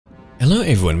Hello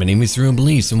everyone, my name is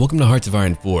SurrealBeliefs and welcome to Hearts of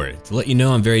Iron 4. To let you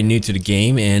know, I'm very new to the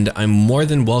game and I'm more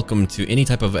than welcome to any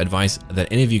type of advice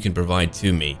that any of you can provide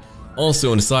to me.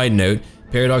 Also, on a side note,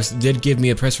 Paradox did give me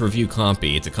a press review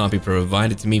copy. It's a copy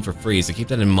provided to me for free, so keep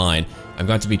that in mind. I've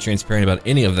got to be transparent about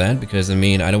any of that because, I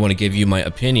don't want to give you my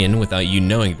opinion without you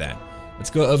knowing that.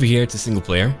 Let's go over here to single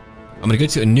player. I'm going to go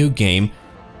to a new game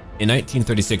in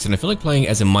 1936 and I feel like playing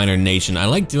as a minor nation. I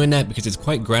like doing that because it's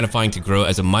quite gratifying to grow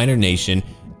as a minor nation,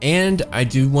 and I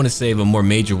do want to save a more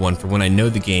major one for when I know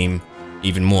the game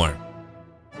even more.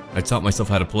 I taught myself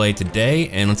how to play today,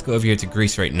 and let's go over here to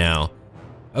Greece right now.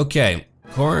 Okay,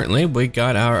 currently we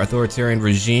got our authoritarian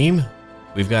regime.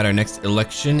 We've got our next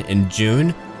election in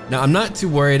June. Now, I'm not too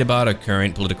worried about our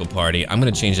current political party. I'm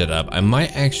going to change that up. I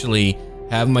might actually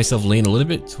have myself lean a little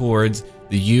bit towards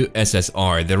the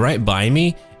USSR. They're right by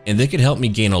me, and they could help me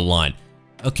gain a lot.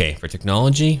 Okay, for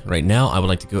technology, right now I would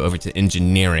like to go over to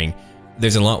engineering.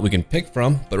 There's a lot we can pick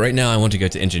from, but right now I want to go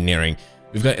to engineering.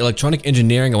 We've got electronic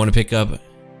engineering. I want to pick up,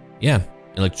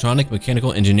 electronic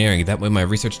mechanical engineering. That way my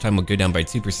research time will go down by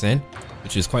 2%,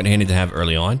 which is quite handy to have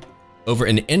early on. Over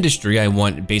in industry, I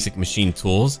want basic machine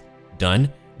tools.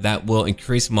 Done. That will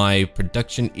increase my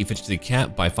production efficiency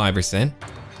cap by 5%.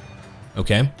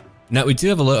 Okay. Now we do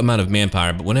have a low amount of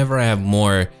manpower, but whenever I have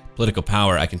more political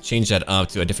power, I can change that up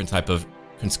to a different type of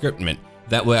conscriptment.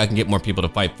 That way I can get more people to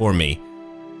fight for me.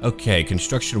 Okay,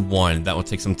 construction 1. That will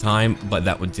take some time, but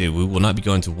that would do. We will not be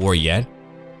going to war yet.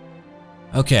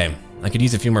 Okay, I could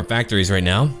use a few more factories right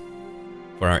now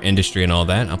for our industry and all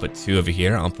that. I'll put 2 over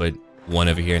here. I'll put 1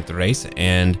 over here in Thrace,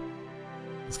 and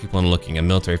let's keep on looking. A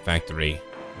military factory.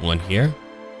 1 here.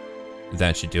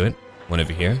 That should do it. 1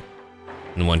 over here,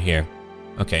 and 1 here.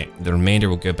 Okay, the remainder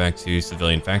will go back to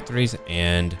civilian factories,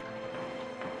 and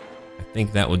I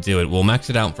think that will do it. We'll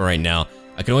max it out for right now.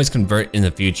 I can always convert in the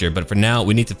future, but for now,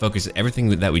 we need to focus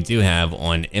everything that we do have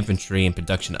on infantry and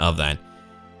production of that.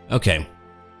 Okay,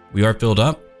 we are filled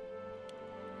up.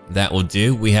 That will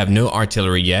do. We have no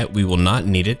artillery yet. We will not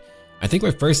need it. I think my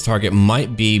first target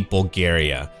might be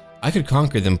Bulgaria. I could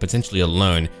conquer them potentially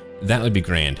alone. That would be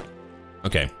grand.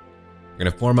 Okay, we're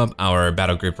going to form up our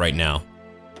battle group right now.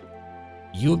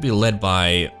 You will be led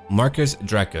by Marcos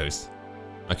Drakos.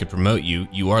 I could promote you.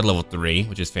 You are level 3,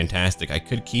 which is fantastic. I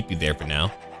could keep you there for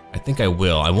now. I think I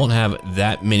will. I won't have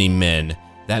that many men,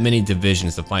 that many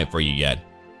divisions to fight for you yet.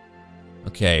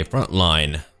 Okay, front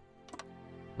line.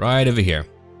 Right over here.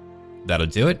 That'll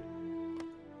do it.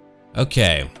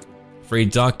 Okay. Free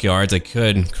dockyards. I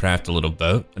could craft a little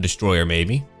boat. A destroyer,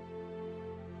 maybe.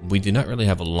 We do not really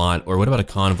have a lot. Or what about a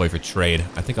convoy for trade?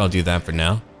 I think I'll do that for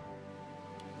now.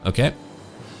 Okay.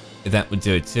 That would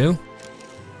do it too.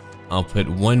 I'll put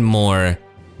 1 more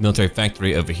military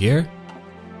factory over here,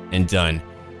 and done.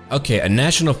 Okay, a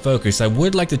national focus. I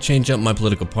would like to change up my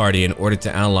political party in order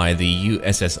to ally the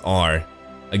USSR.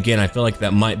 Again, I feel like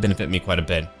that might benefit me quite a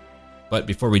bit. But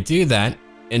before we do that,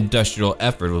 industrial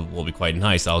effort will be quite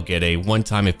nice. I'll get a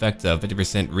one-time effect of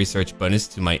 50% research bonus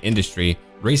to my industry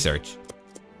research.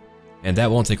 And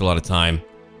that won't take a lot of time.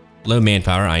 Low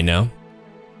manpower, I know.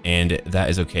 And that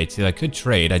is okay too. I could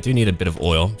trade. I do need a bit of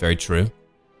oil, very true.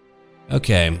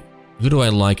 Okay, who do I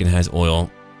like and has oil?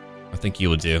 I think you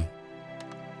will do.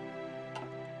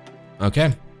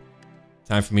 Okay,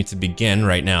 time for me to begin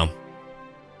right now.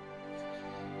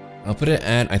 I'll put it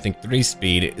at, I think, 3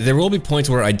 speed. There will be points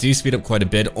where I do speed up quite a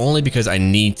bit, only because I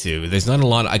need to. There's not a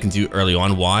lot I can do early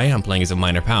on. Why? I'm playing as a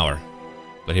minor power.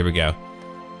 But here we go.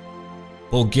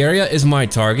 Bulgaria is my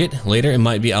target. Later, it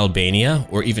might be Albania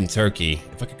or even Turkey.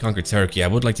 If I could conquer Turkey, I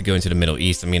would like to go into the Middle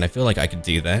East. I feel like I could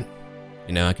do that.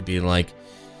 You know, I could be like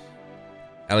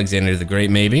Alexander the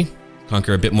Great, maybe.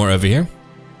 Conquer a bit more over here.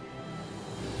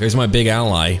 Here's my big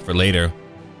ally for later.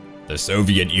 The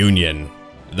Soviet Union.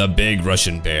 The big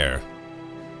Russian bear.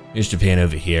 Here's Japan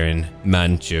over here in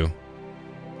Manchu.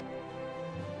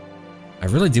 I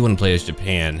really do want to play as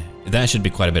Japan. That should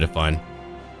be quite a bit of fun.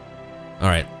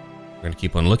 Alright, we're going to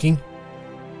keep on looking.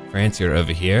 France, you're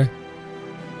over here.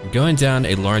 We're going down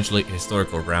a largely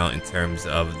historical route in terms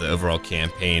of the overall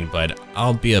campaign, but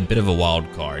I'll be a bit of a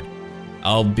wild card.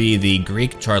 I'll be the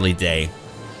Greek Charlie Day.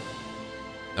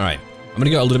 Alright, I'm going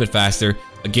to go a little bit faster.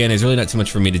 Again, there's really not too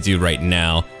much for me to do right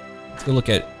now. Let's go look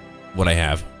at what I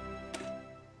have.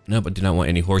 Nope, I do not want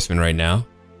any horsemen right now.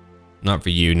 Not for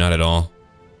you, not at all.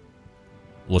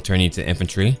 We'll turn you to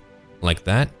infantry, like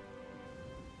that.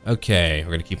 Okay, we're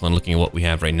going to keep on looking at what we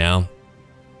have right now.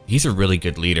 He's a really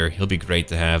good leader. He'll be great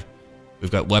to have.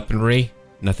 We've got weaponry.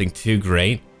 Nothing too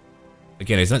great.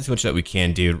 Again, there's not too much that we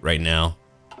can do right now.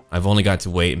 I've only got to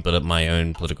wait and build up my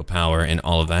own political power and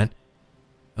all of that.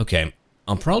 Okay,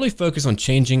 I'll probably focus on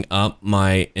changing up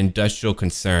my industrial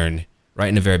concern right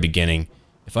in the very beginning.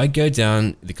 If I go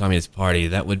down the Communist Party,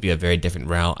 that would be a very different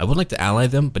route. I would like to ally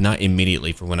them, but not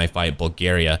immediately for when I fight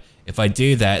Bulgaria. If I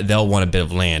do that, they'll want a bit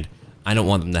of land. I don't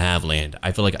want them to have land.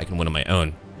 I feel like I can win on my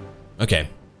own. Okay.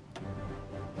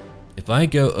 If I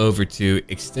go over to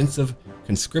extensive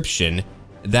conscription,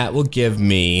 that will give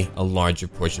me a larger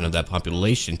portion of that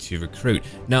population to recruit.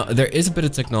 Now, there is a bit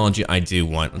of technology I do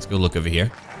want. Let's go look over here.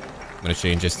 I'm going to show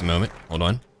you in just a moment. Hold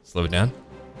on. Slow it down.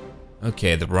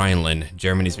 Okay, the Rhineland.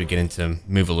 Germany's beginning to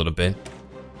move a little bit.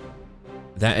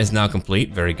 That is now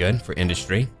complete. Very good for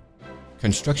industry.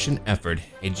 Construction effort.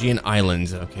 Aegean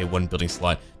Islands. Okay, 1 building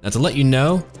slot. Now, to let you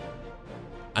know,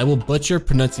 I will butcher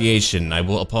pronunciation. I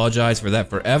will apologize for that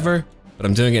forever, but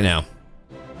I'm doing it now.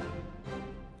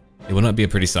 It will not be a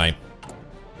pretty sight.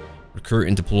 Recruit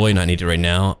and deploy, not needed right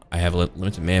now. I have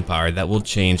limited manpower. That will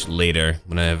change later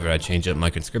whenever I change up my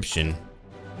conscription.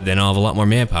 Then I'll have a lot more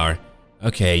manpower.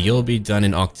 Okay, you'll be done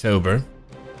in October.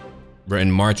 We're in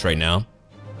March right now.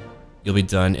 You'll be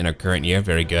done in our current year.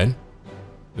 Very good.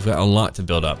 We've got a lot to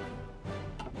build up.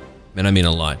 And I mean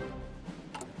a lot.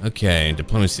 Okay,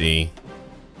 diplomacy.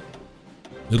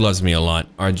 Who loves me a lot?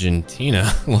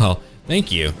 Argentina. Well,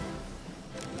 thank you.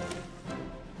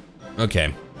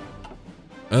 Okay.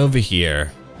 Over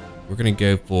here, we're gonna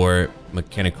go for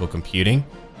mechanical computing.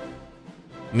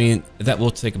 I mean, that will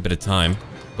take a bit of time,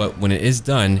 but when it is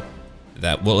done,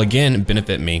 that will again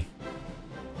benefit me.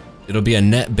 It'll be a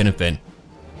net benefit.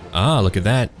 Ah, look at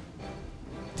that.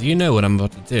 Do you know what I'm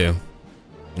about to do?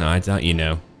 No, I doubt you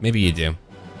know. Maybe you do.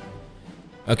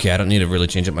 Okay, I don't need to really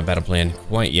change up my battle plan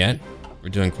quite yet. We're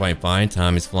doing quite fine.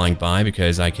 Time is flying by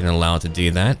because I can allow it to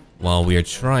do that. While we are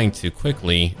trying to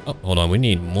quickly... Oh, hold on. We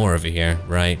need more over here,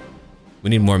 right? We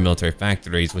need more military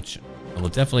factories, which I will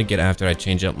definitely get after I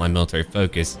change up my military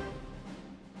focus.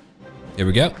 Here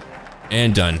we go.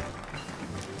 And done.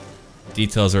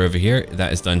 Details are over here.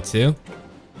 That is done too.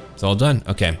 It's all done.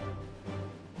 Okay.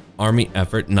 Army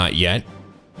effort, not yet.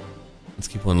 Let's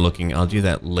keep on looking. I'll do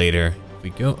that later. If we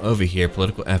go over here,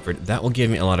 political effort, that will give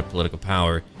me a lot of political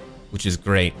power, which is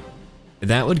great.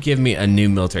 That would give me a new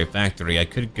military factory. I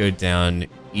could go down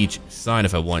each side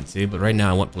if I want to, but right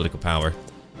now I want political power.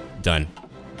 Done.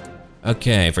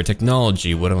 Okay, for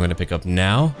technology, what am I going to pick up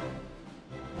now?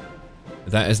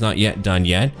 That is not yet done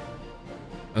yet.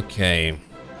 Okay.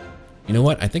 You know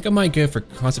what? I think I might go for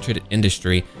concentrated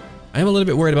industry. I am a little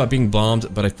bit worried about being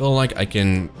bombed, but I feel like I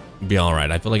can be alright.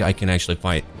 I feel like I can actually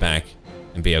fight back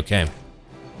and be okay.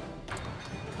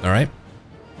 Alright.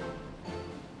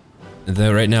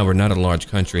 Though right now we're not a large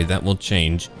country, that will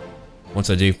change once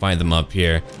I do find them up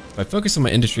here. If I focus on my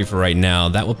industry for right now,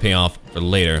 that will pay off for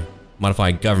later.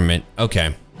 Modify government.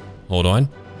 Okay. Hold on.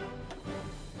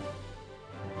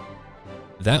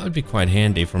 That would be quite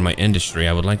handy for my industry.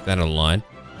 I would like that a lot.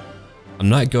 I'm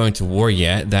not going to war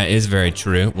yet. That is very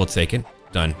true. We'll take it.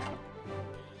 Done.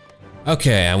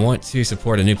 Okay, I want to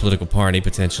support a new political party,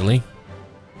 potentially.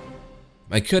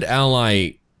 I could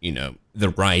ally, you know, the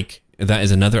Reich. That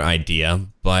is another idea,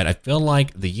 but I feel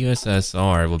like the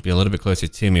USSR will be a little bit closer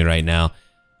to me right now.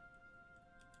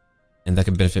 And that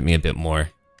could benefit me a bit more.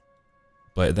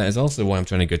 But that is also why I'm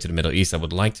trying to go to the Middle East. I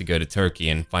would like to go to Turkey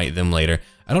and fight them later.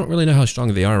 I don't really know how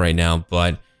strong they are right now,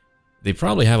 but they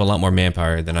probably have a lot more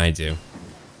manpower than I do.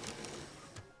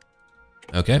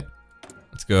 Okay,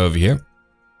 let's go over here.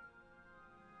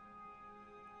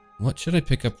 What should I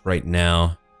pick up right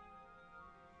now?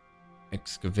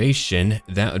 Excavation,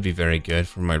 that would be very good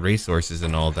for my resources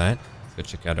and all that. Let's go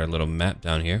check out our little map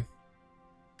down here.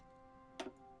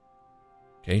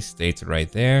 Okay, states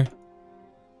right there.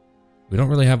 We don't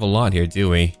really have a lot here, do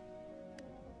we?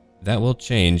 That will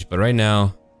change, but right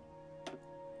now,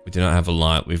 we do not have a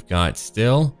lot. We've got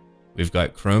steel, we've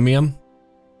got chromium,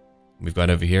 we've got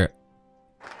over here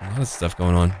a lot of stuff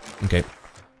going on. Okay,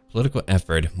 political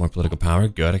effort, more political power,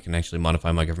 good. I can actually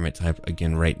modify my government type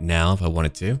again right now if I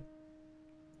wanted to.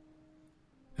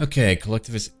 Okay,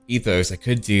 collectivist ethos, I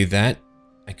could do that.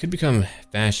 I could become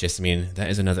fascist. I mean, that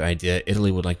is another idea.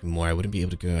 Italy would like me more. I wouldn't be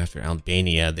able to go after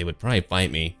Albania. They would probably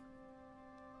fight me.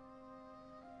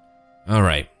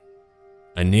 Alright.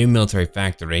 A new military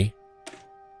factory.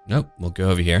 Nope, we'll go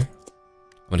over here.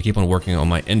 I'm going to keep on working on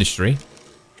my industry.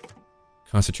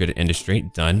 Concentrated industry,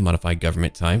 done. Modify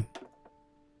government type.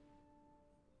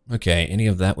 Okay, any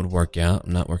of that would work out.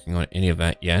 I'm not working on any of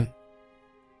that yet.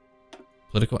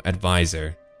 Political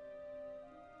advisor.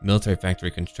 Military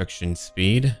factory construction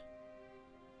speed.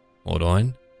 Hold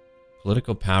on.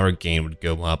 Political power gain would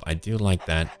go up. I do like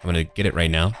that. I'm going to get it right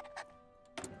now.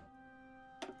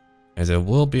 As I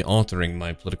will be altering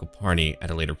my political party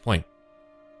at a later point.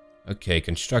 Okay,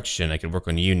 construction. I could work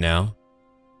on you now.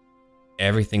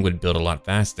 Everything would build a lot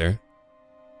faster.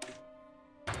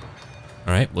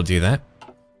 Alright, we'll do that.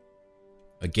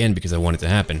 Again, because I want it to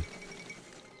happen.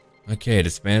 Okay, the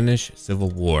Spanish Civil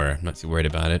War. I'm not too worried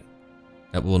about it.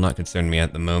 That will not concern me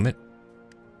at the moment.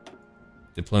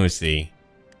 Diplomacy.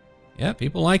 Yeah,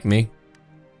 people like me.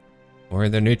 Or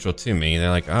they're neutral to me. They're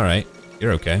like, alright,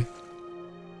 you're okay.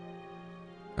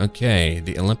 Okay,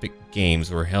 the Olympic Games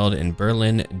were held in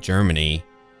Berlin, Germany.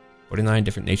 49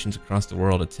 different nations across the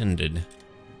world attended.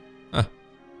 Huh.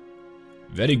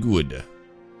 Very good.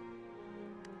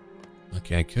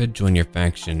 Okay, I could join your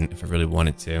faction if I really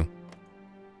wanted to.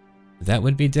 That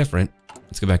would be different.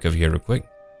 Let's go back over here real quick.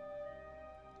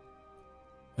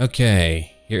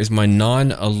 Okay, here's my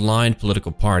non-aligned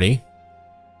political party.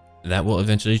 That will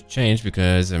eventually change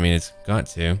because, I mean, it's got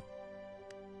to.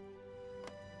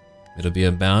 It'll be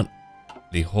about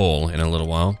the whole in a little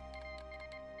while.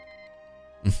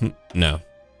 No.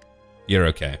 You're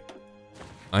okay.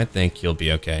 I think you'll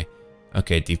be okay.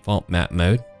 Okay, default map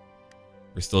mode.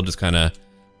 We're still just kind of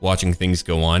watching things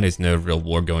go on. There's no real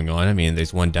war going on. I mean,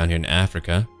 there's one down here in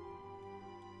Africa.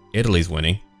 Italy's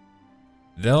winning.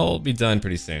 They'll be done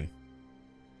pretty soon.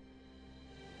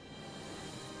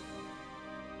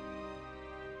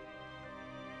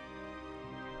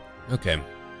 Okay.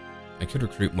 I could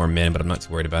recruit more men, but I'm not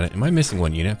too worried about it. Am I missing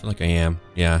one unit? I feel like I am.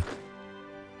 Yeah.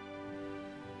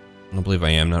 I don't believe I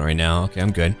am. Not right now. Okay,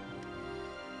 I'm good.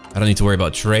 I don't need to worry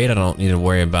about trade. I don't need to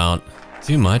worry about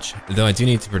too much. Though I do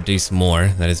need to produce more.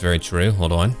 That is very true.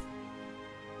 Hold on.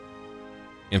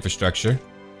 Infrastructure.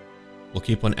 We'll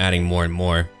keep on adding more and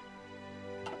more.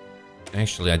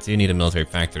 Actually, I do need a military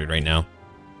factory right now.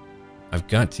 I've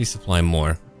got to supply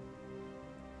more.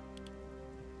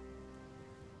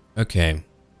 Okay.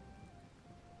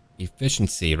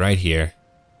 Efficiency right here.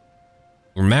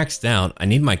 We're maxed out. I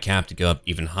need my cap to go up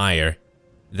even higher.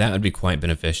 That would be quite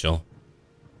beneficial.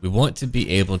 We want to be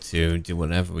able to do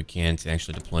whatever we can to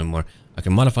actually deploy more. I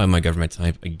can modify my government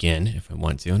type again if I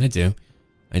want to, and I do.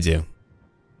 I do.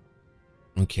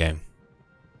 Okay.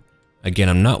 Again,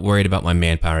 I'm not worried about my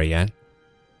manpower yet.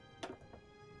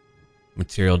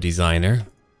 Material designer.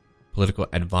 Political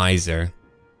advisor.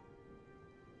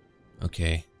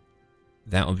 Okay.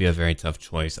 That will be a very tough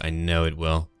choice. I know it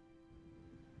will.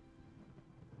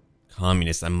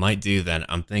 Communist. I might do that.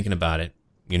 I'm thinking about it.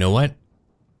 You know what?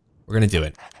 We're gonna do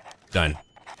it. Done.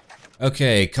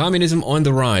 Okay, communism on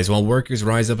the rise. While workers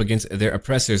rise up against their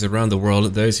oppressors around the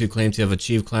world, those who claim to have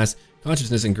achieved class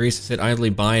consciousness in Greece sit idly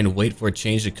by and wait for a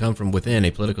change to come from within.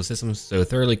 A political system so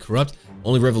thoroughly corrupt,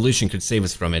 only revolution could save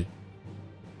us from it.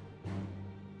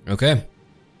 Okay.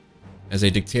 As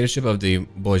a dictatorship of the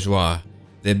bourgeois,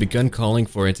 they have begun calling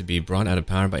for it to be brought out of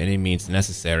power by any means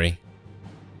necessary.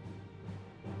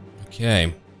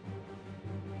 Okay.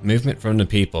 Movement from the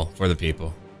people, for the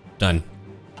people. Done.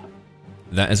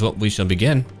 That is what we shall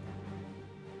begin.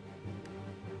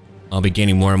 I'll be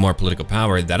gaining more and more political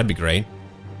power. That'd be great.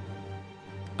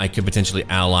 I could potentially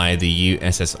ally the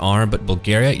USSR, but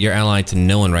Bulgaria, you're allied to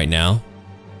no one right now.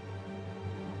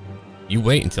 You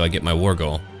wait until I get my war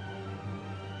goal.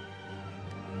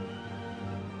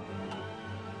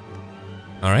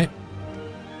 Alright.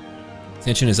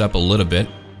 Tension is up a little bit,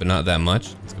 but not that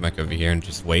much. Let's go back over here and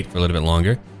just wait for a little bit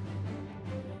longer.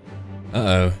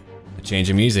 Uh-oh. A change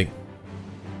of music.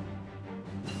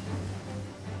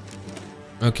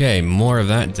 Okay, more of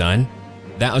that done.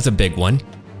 That was a big one.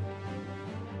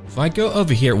 If I go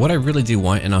over here, what I really do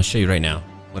want, and I'll show you right now.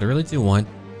 What I really do want,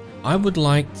 I would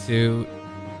like to...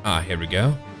 here we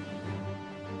go.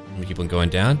 Let me keep on going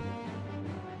down.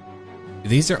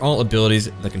 These are all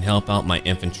abilities that can help out my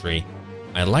infantry.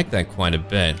 I like that quite a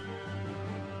bit.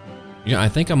 You know, I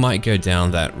think I might go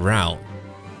down that route.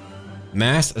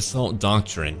 Mass Assault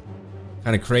Doctrine.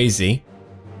 Kind of crazy.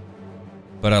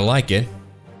 But I like it.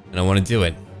 And I want to do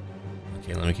it.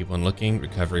 Okay, let me keep on looking.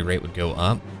 Recovery rate would go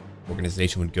up.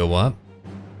 Organization would go up.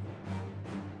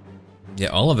 Yeah,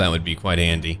 all of that would be quite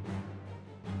handy.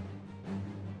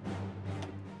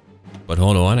 But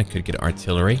hold on, I could get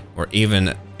artillery. Or even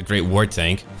a great war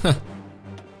tank.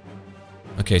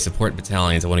 Okay, support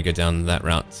battalions. I want to go down that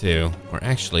route too. Or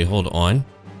actually, hold on.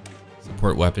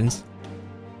 Support weapons.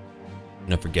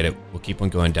 No, forget it. We'll keep on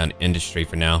going down industry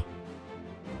for now.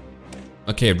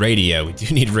 Okay, radio. We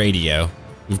do need radio.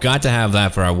 We've got to have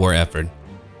that for our war effort.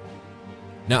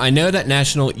 Now, I know that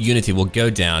national unity will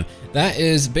go down. That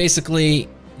is basically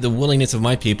the willingness of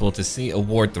my people to see a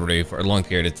war through for a long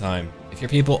period of time. If your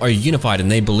people are unified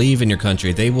and they believe in your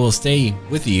country, they will stay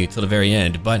with you till the very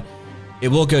end. But it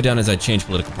will go down as I change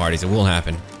political parties. It will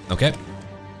happen. Okay?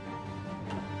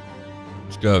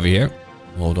 Let's go over here.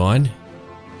 Hold on.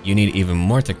 You need even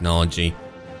more technology.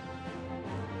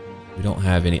 We don't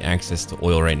have any access to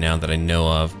oil right now that I know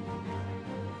of.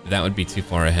 That would be too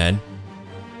far ahead.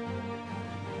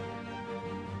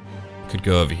 Could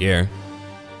go over here.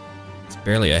 It's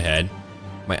barely ahead.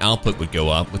 My output would go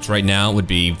up, which right now would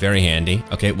be very handy.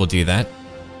 Okay, we'll do that.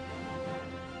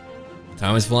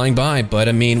 Time is flying by, but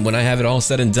I mean, when I have it all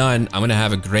said and done, I'm gonna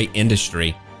have a great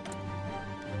industry.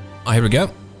 Oh, here we go.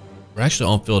 We're actually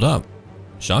all filled up.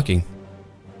 Shocking.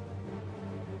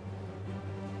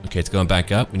 Okay, it's going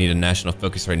back up. We need a national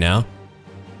focus right now.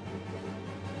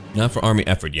 Not for army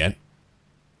effort yet.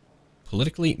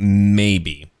 Politically,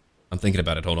 maybe. I'm thinking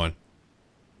about it. Hold on.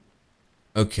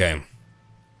 Okay.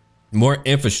 More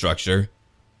infrastructure.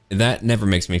 That never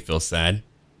makes me feel sad.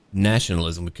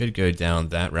 Nationalism. We could go down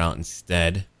that route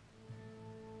instead.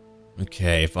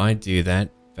 Okay, if I do that,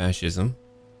 fascism,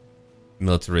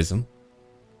 militarism.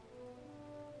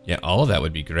 Yeah, all of that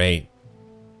would be great.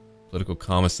 Political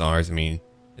commissars, I mean,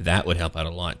 that would help out a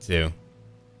lot too.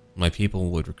 My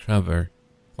people would recover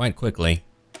quite quickly.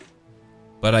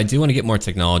 But I do want to get more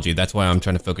technology. That's why I'm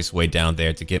trying to focus way down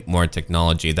there to get more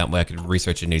technology. That way I could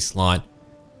research a new slot.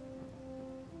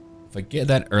 If I get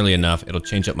that early enough, it'll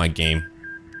change up my game.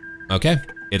 Okay,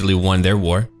 Italy won their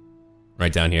war.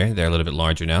 Right down here. They're a little bit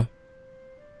larger now.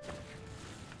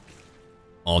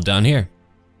 All down here.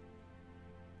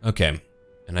 Okay,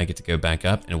 and I get to go back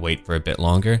up and wait for a bit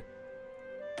longer.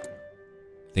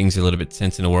 Things are a little bit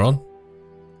tense in the world.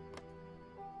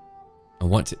 I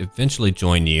want to eventually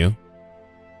join you.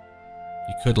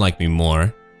 You could like me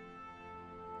more.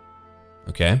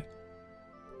 Okay.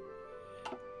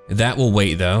 That will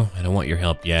wait though. I don't want your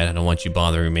help yet. I don't want you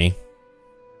bothering me.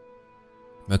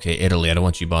 Okay, Italy, I don't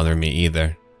want you bothering me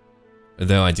either.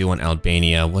 Though I do want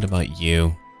Albania. What about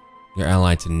you? You're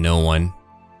allied to no one.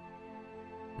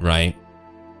 Right.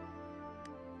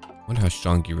 Wonder how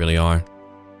strong you really are.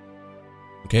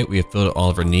 Okay, we have filled all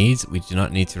of our needs. We do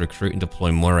not need to recruit and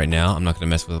deploy more right now. I'm not going to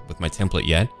mess with my template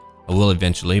yet. I will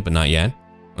eventually, but not yet.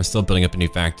 I'm still building up a new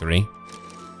factory.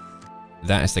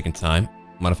 That is taking time.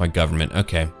 Modify government.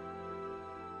 Okay.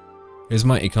 Here's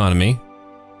my economy.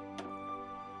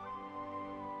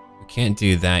 We can't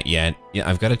do that yet. Yeah,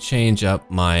 I've got to change up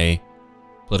my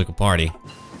political party.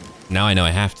 Now I know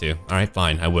I have to. Alright,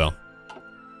 fine. I will.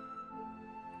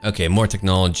 Okay, more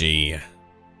technology.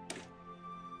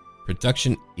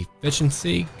 Production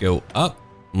efficiency, go up.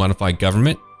 Modify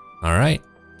government. Alright,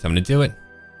 time to do it.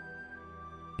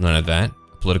 None of that.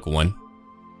 A political one.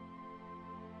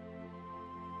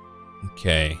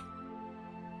 Okay.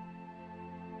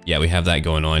 Yeah, we have that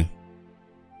going on.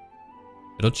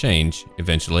 It'll change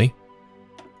eventually.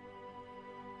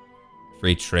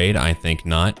 Free trade, I think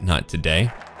not. Not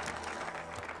today.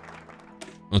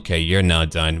 Okay, you're now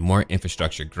done. More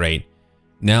infrastructure, great.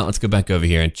 Now let's go back over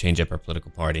here and change up our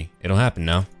political party. It'll happen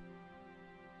now.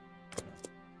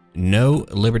 No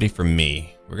liberty for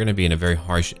me. We're going to be in a very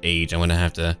harsh age. I'm going to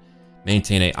have to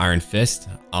maintain an iron fist.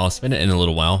 I'll spin it in a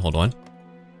little while. Hold on.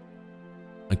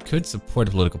 I could support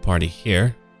a political party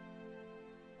here.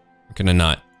 Or can I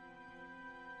not?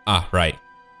 Ah, right.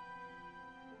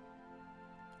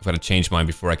 I've got to change mine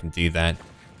before I can do that.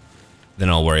 Then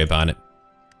I'll worry about it.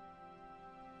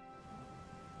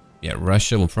 Yeah,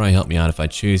 Russia will probably help me out if I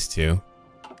choose to.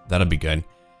 That'll be good.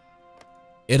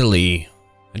 Italy.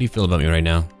 How do you feel about me right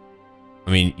now?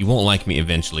 I mean, you won't like me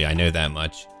eventually. I know that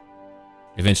much.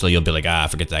 Eventually you'll be like, ah,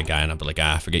 forget that guy. And I'll be like,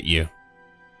 ah, forget you.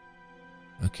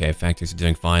 Okay, factories are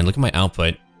doing fine. Look at my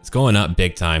output. It's going up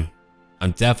big time.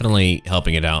 I'm definitely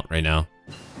helping it out right now.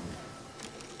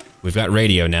 We've got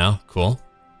radio now. Cool.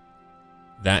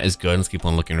 That is good. Let's keep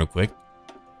on looking real quick.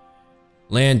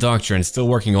 Land doctrine, still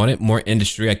working on it. More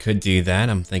industry, I could do that.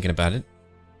 I'm thinking about it.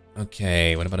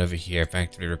 Okay, what about over here?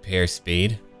 Factory repair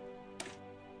speed.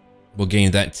 We'll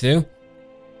gain that too.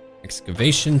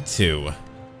 Excavation 2.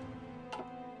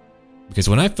 Because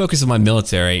when I focus on my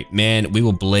military, man, we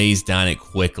will blaze down it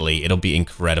quickly. It'll be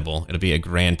incredible. It'll be a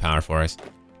grand power for us.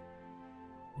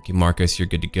 Okay, Marcos, you're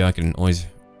good to go. I can always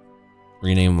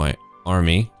rename my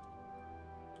army.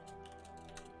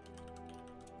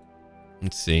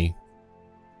 Let's see.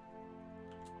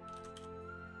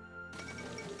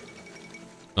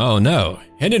 Oh no,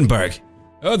 Hindenburg!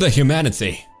 Oh, the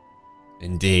humanity!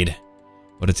 Indeed.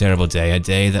 What a terrible day, a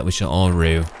day that we shall all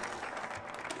rue.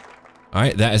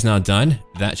 Alright, that is now done.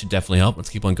 That should definitely help. Let's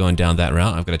keep on going down that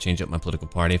route. I've got to change up my political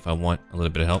party if I want a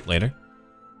little bit of help later.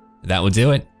 That will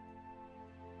do it.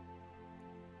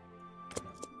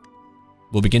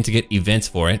 We'll begin to get events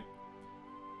for it,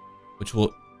 which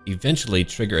will eventually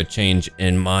trigger a change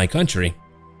in my country.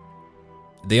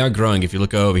 They are growing. If you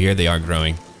look over here, they are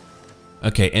growing.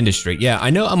 Okay, industry. Yeah,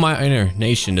 I know my inner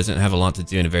nation doesn't have a lot to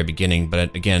do in the very beginning,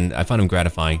 but again, I find them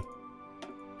gratifying.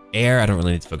 Air, I don't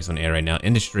really need to focus on air right now.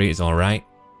 Industry is alright.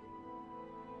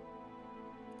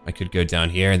 I could go down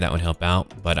here and that would help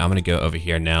out, but I'm going to go over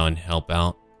here now and help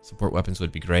out. Support weapons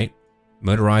would be great.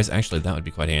 Motorized, actually that would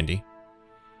be quite handy.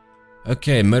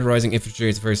 Okay, motorizing infantry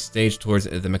is the first stage towards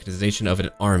the mechanization of an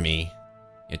army.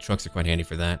 Yeah, trucks are quite handy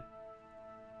for that.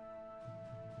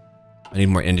 I need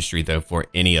more industry though for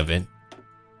any of it.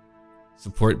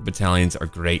 Support battalions are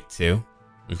great too.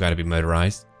 We've got to be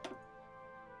motorized.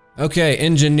 Okay,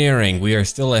 engineering. We are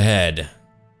still ahead.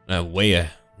 Well, yeah,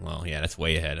 that's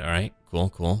way ahead. All right, cool,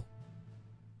 cool.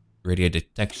 Radio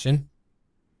detection.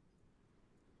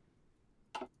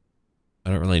 I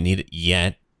don't really need it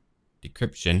yet.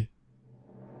 Decryption.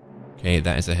 Okay,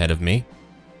 that is ahead of me.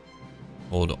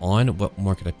 Hold on. What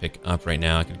more could I pick up right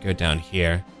now? I could go down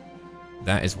here.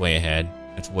 That is way ahead.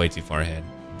 That's way too far ahead.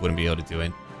 Wouldn't be able to do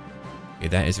it. Okay,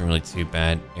 that isn't really too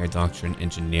bad. Air doctrine,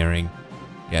 engineering.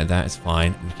 Yeah, that is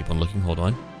fine. I'm gonna keep on looking. Hold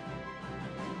on.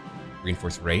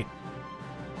 Reinforce rate.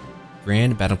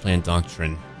 Grand battle plan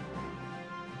doctrine.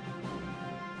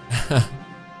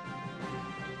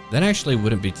 That actually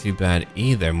wouldn't be too bad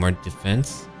either. More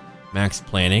defense. Max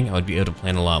planning. I would be able to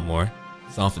plan a lot more.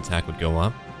 Soft attack would go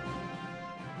up.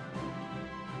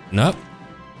 Nope.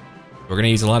 We're gonna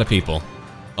use a lot of people.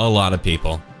 A lot of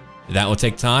people. That will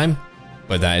take time,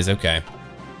 but that is okay.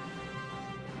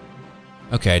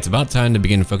 Okay, it's about time to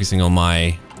begin focusing on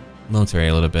my military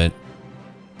a little bit.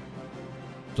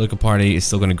 Political party is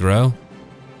still gonna grow.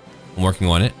 I'm working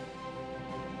on it.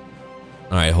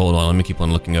 Alright, hold on. Let me keep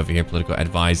on looking over here. Political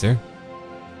advisor.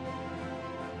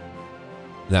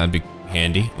 That would be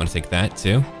handy. I'm gonna take that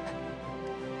too.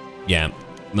 Yeah,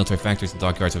 military factories and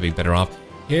dockyards would be better off.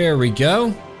 Here we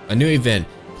go. A new event.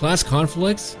 Class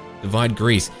conflicts divide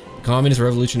Greece. The communist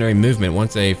revolutionary movement,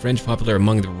 once a fringe popular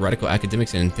among the radical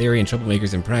academics in theory and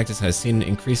troublemakers in practice, has seen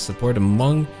increased support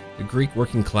among the Greek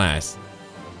working class.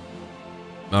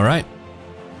 Alright.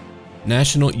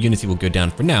 National unity will go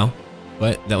down for now,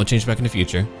 but that will change back in the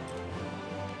future.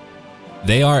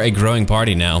 They are a growing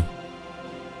party now.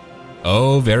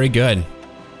 Oh, very good.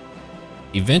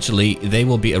 Eventually, they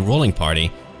will be a ruling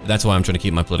party. That's why I'm trying to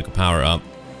keep my political power up.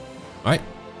 Alright.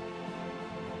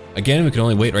 Again, we can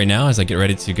only wait right now as I get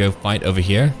ready to go fight over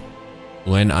here.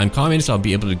 When I'm communist, I'll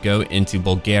be able to go into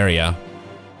Bulgaria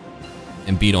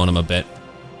and beat on them a bit.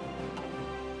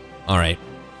 Alright.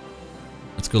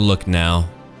 Let's go look now.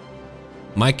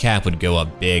 My cap would go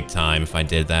up big time if I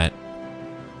did that.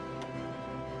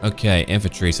 Okay,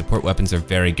 infantry. Support weapons are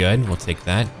very good. We'll take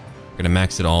that. We're gonna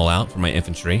max it all out for my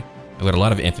infantry. I've got a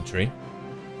lot of infantry.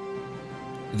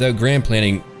 Though grand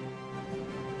planning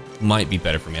might be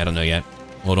better for me. I don't know yet.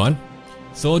 Hold on.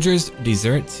 Soldiers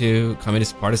desert to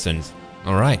communist partisans.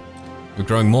 Alright. We're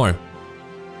growing more.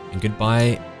 And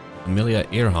goodbye, Amelia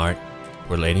Earhart.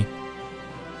 Poor lady.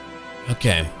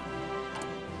 Okay.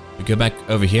 We go back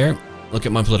over here. Look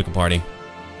at my political party.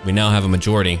 We now have a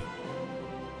majority.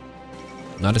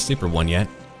 Not a super one yet.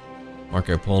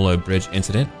 Marco Polo Bridge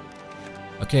incident.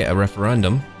 Okay, a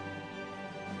referendum.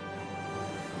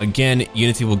 Again,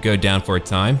 unity will go down for a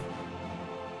time.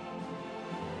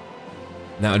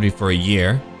 That would be for a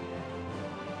year.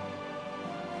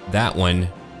 That one.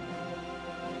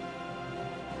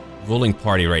 Ruling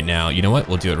party right now. You know what?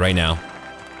 We'll do it right now.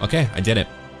 Okay, I did it.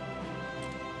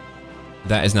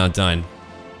 That is now done.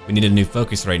 We need a new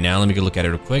focus right now. Let me go look at it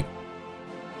real quick.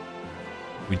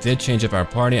 We did change up our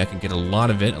party. I can get a lot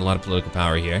of it, a lot of political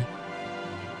power here.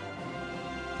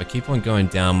 If I keep on going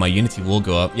down, my unity will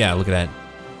go up. Yeah, look at that.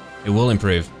 It will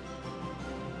improve.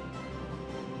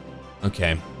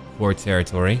 Okay. Core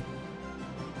territory.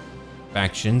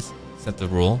 Factions. Set the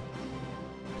rule.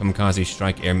 Kamikaze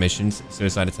strike air missions.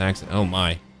 Suicide attacks. Oh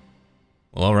my.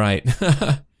 Well, alright.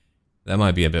 That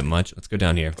might be a bit much. Let's go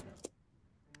down here.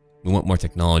 We want more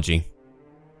technology.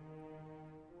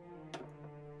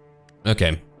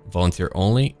 Okay. Volunteer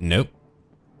only. Nope.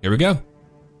 Here we go.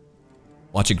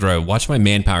 Watch it grow. Watch my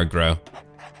manpower grow.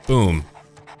 Boom.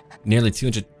 Nearly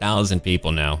 200,000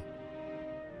 people now.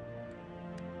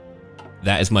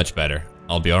 That is much better.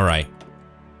 I'll be alright.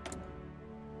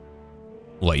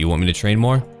 What, you want me to train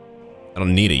more? I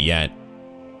don't need it yet.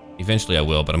 Eventually I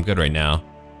will, but I'm good right now.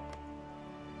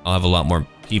 I'll have a lot more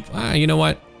people. You know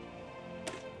what?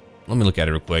 Let me look at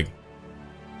it real quick.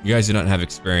 You guys do not have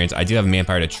experience. I do have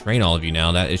manpower to train all of you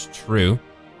now. That is true.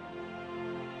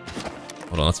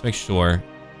 Hold on, let's make sure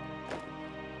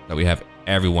that we have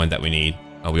everyone that we need.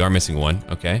 Oh, we are missing one.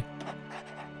 Okay.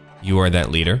 You are that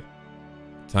leader.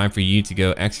 Time for you to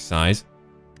go exercise.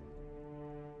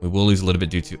 We will lose a little bit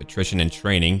due to attrition and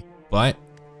training, but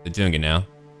they're doing it now.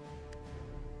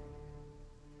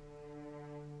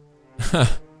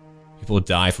 People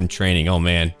die from training. Oh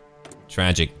man,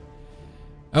 tragic.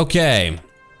 Okay, I'm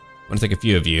gonna take a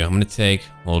few of you. I'm gonna take,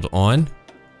 hold on.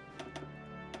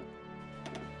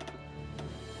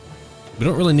 We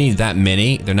don't really need that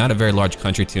many. They're not a very large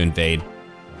country to invade.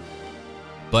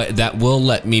 But that will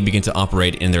let me begin to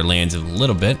operate in their lands a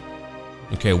little bit.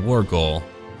 Okay, war goal.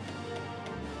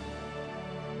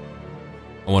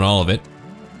 I want all of it.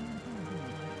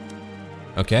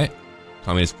 Okay,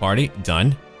 Communist Party,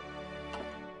 done.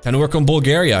 Time to work on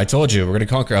Bulgaria. I told you, we're gonna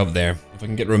conquer up there. If I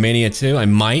can get Romania too, I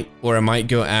might, or I might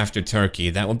go after Turkey.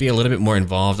 That would be a little bit more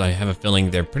involved. I have a feeling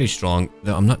they're pretty strong,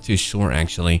 though I'm not too sure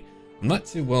actually. I'm not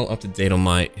too well up to date on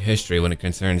my history when it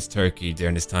concerns Turkey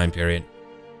during this time period.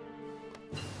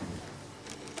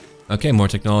 Okay, more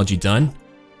technology done.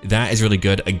 That is really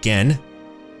good again.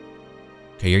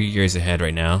 Okay, you're years ahead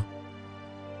right now.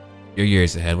 You're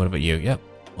years ahead. What about you? Yep,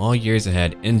 all years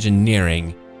ahead.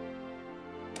 Engineering.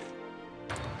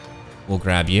 We'll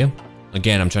grab you.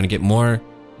 Again, I'm trying to get more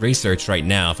research right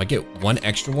now. If I get one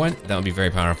extra one, that would be very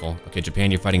powerful. Okay,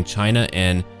 Japan, you're fighting China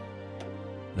and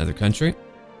another country.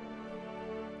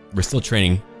 We're still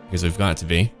training because we've got to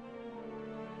be.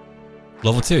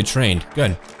 Level 2, trained.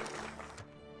 Good.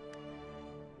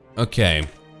 Okay.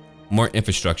 More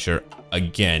infrastructure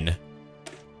again.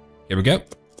 Here we go.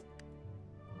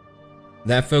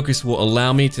 That focus will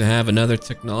allow me to have another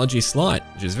technology slot,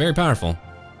 which is very powerful.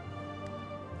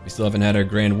 We still haven't had our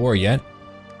grand war yet,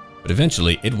 but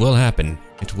eventually it will happen.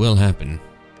 It will happen.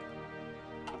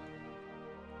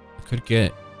 I could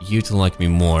get you to like me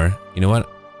more. You know what?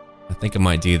 I think I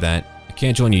might do that. I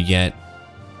can't join you yet.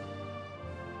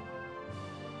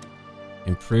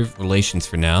 Improve relations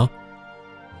for now.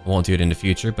 I won't do it in the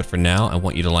future, but for now, I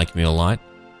want you to like me a lot.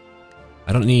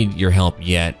 I don't need your help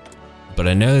yet, but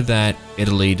I know that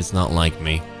Italy does not like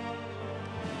me.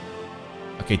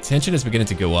 Okay, tension is beginning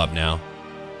to go up now.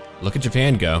 Look at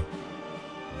Japan go.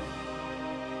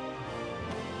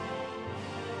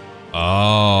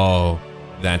 Oh,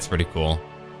 that's pretty cool.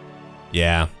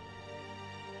 Yeah.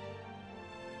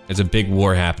 There's a big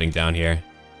war happening down here.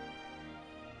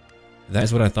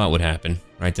 That's what I thought would happen,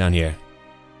 right down here.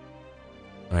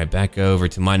 Alright, back over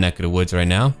to my neck of the woods right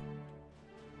now.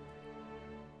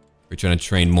 We're trying to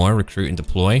train more, recruit, and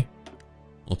deploy.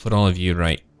 We'll put all of you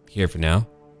right here for now.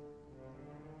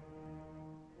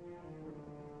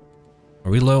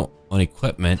 Are we low on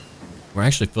equipment? We're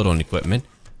actually filled on equipment.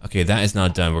 Okay, that is now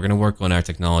done. We're going to work on our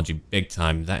technology big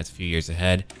time. That is a few years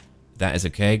ahead. That is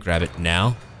okay. Grab it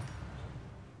now.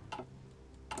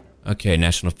 Okay,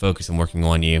 national focus. I'm working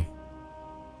on you.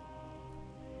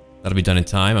 That'll be done in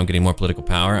time. I'm getting more political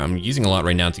power. I'm using a lot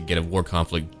right now to get a war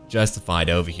conflict justified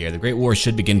over here. The Great War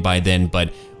should begin by then, but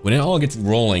when it all gets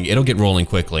rolling, it'll get rolling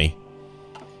quickly.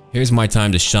 Here's my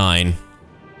time to shine.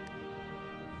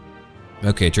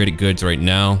 Okay, traded goods right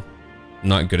now.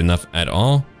 Not good enough at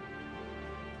all.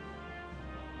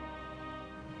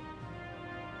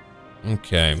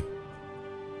 Okay.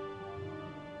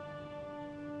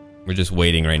 We're just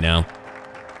waiting right now.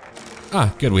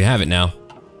 Ah, good, we have it now.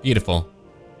 Beautiful.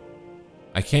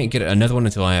 I can't get another one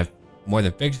until I have more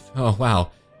than 50. Oh,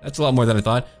 wow. That's a lot more than I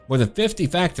thought. More than 50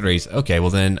 factories. Okay, well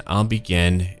then I'll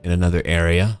begin in another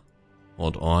area.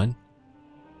 Hold on.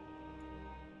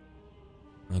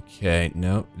 Okay,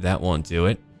 no, that won't do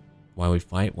it. Why we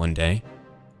fight one day.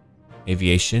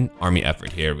 Aviation, army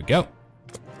effort. Here we go.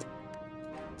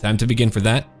 Time to begin for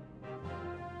that.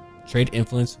 Trade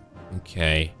influence.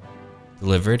 Okay.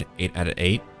 Delivered, 8 out of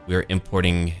 8. We're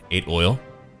importing 8 oil.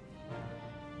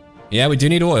 Yeah, we do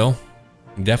need oil.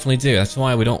 We definitely do. That's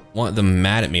why we don't want them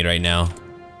mad at me right now.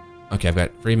 Okay, I've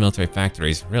got 3 military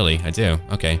factories. Really? I do.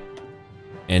 Okay.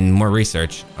 And more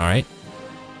research. Alright.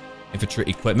 Infantry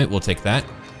equipment, we'll take that.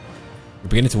 We're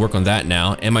beginning to work on that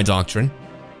now. And my doctrine.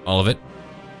 All of it.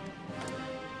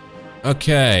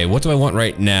 Okay, what do I want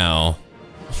right now?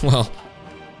 Well,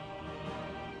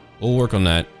 we'll work on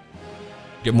that.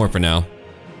 Get more for now.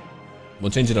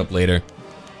 We'll change it up later.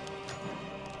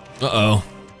 Uh-oh.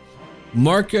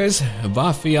 Marcus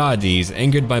Vafiades,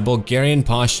 angered by Bulgarian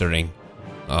posturing.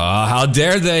 Ah, how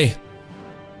dare they!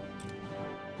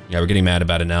 Yeah, we're getting mad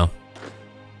about it now.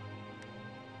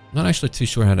 I'm not actually too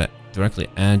sure how to directly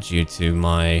add you to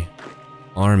my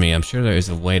army. I'm sure there is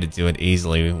a way to do it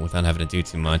easily without having to do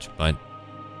too much, but...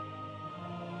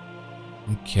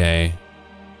 Okay.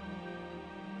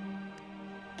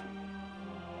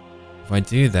 If I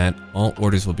do that, all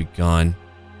orders will be gone.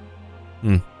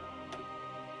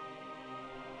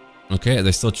 Okay,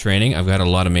 they're still training. I've got a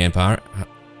lot of manpower.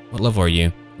 What level are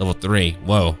you? Level 3.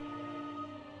 Whoa.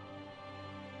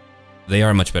 They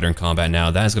are much better in combat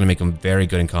now. That is going to make them very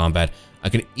good in combat. I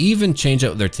can even change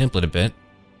out their template a bit.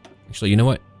 Actually, you know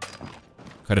what?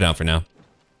 Cut it out for now.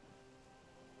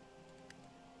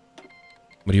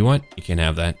 What do you want? You can't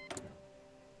have that.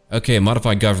 Okay,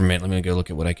 modify government. Let me go look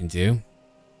at what I can do.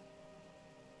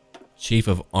 Chief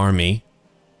of Army.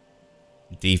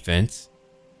 Defense.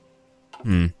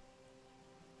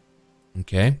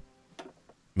 Okay.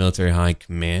 Military High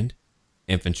Command.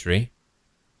 Infantry.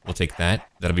 We'll take that.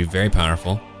 That'll be very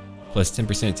powerful. Plus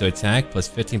 10% to attack, plus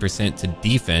 15% to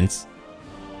defense.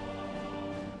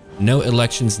 No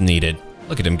elections needed.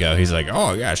 Look at him go. He's like,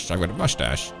 oh gosh, I've got a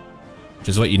mustache. Which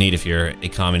is what you need if you're a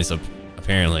communist,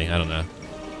 apparently. I don't know.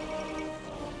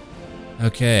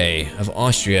 Okay, of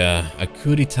Austria. A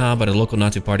coup d'etat by the local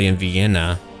Nazi party in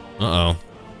Vienna. Uh-oh.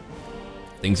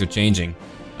 Things are changing.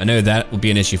 I know that will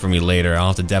be an issue for me later. I'll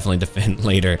have to definitely defend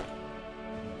later.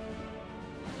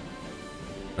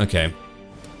 Okay.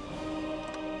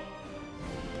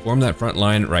 Form that front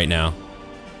line right now.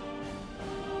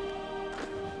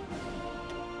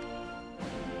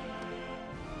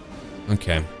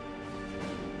 Okay.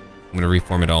 I'm gonna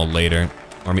reform it all later.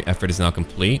 Army effort is now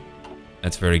complete.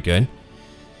 That's very good.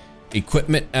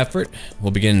 Equipment effort.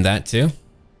 We'll begin that too.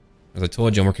 As I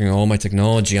told you, I'm working on all my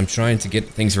technology. I'm trying to get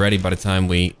things ready by the time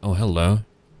we... Oh, hello.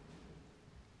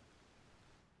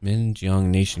 Minjiang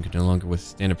Nation could no longer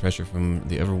withstand the pressure from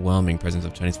the overwhelming presence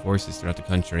of Chinese forces throughout the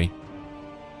country.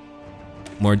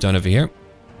 More done over here.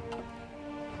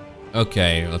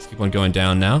 Okay, let's keep on going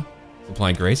down now.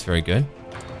 Supply grace, very good.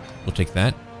 We'll take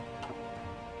that.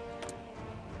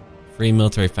 Free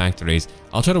military factories.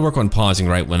 I'll try to work on pausing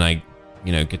right when I,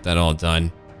 you know, get that all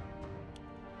done.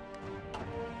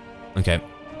 Okay.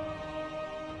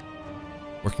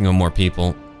 Working on more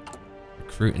people.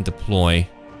 Recruit and deploy.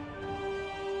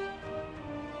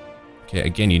 Okay,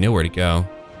 again, you know where to go.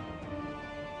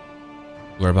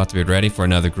 We're about to be ready for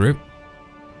another group.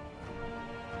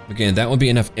 Again, that would be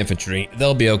enough infantry.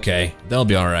 They'll be okay. They'll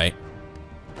be alright.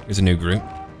 Here's a new group.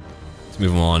 Let's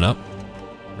move them on up.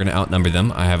 We're gonna outnumber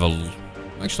them. I have a...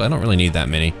 Actually, I don't really need that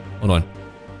many. Hold on.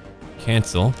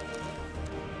 Cancel.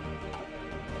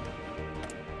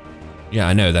 Yeah,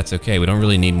 I know, that's okay. We don't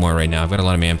really need more right now. I've got a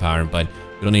lot of manpower, but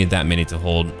we don't need that many to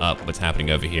hold up what's happening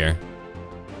over here.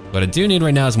 What I do need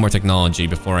right now is more technology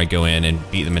before I go in and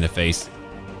beat them in the face.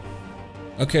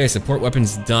 Okay, support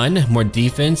weapons done. More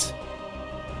defense.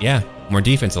 Yeah, more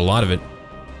defense, a lot of it.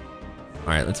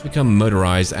 Alright, let's become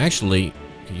motorized. Actually,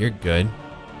 okay, you're good.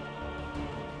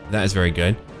 That is very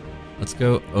good. Let's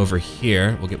go over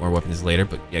here. We'll get more weapons later,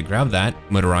 but yeah, grab that.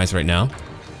 Motorized right now.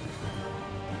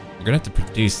 We're gonna have to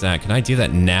produce that. Can I do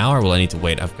that now, or will I need to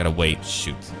wait? I've gotta wait.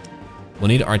 Shoot. We'll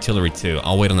need artillery too.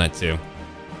 I'll wait on that too.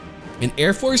 And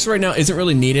Air Force right now isn't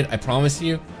really needed, I promise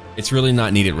you. It's really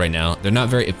not needed right now. They're not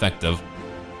very effective.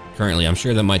 Currently, I'm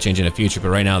sure that might change in the future, but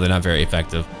right now they're not very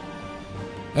effective.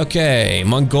 Okay,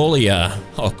 Mongolia.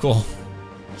 Oh, cool.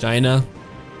 China.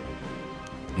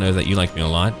 I know that you like me a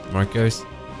lot, Marcos.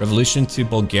 Revolution to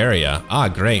Bulgaria. Ah,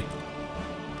 great.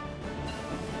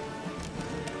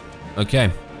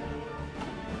 Okay.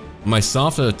 My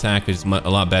soft attack is a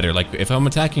lot better. Like, if I'm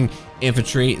attacking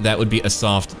infantry, that would be a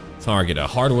soft target. A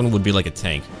hard one would be like a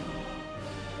tank.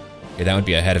 Okay, that would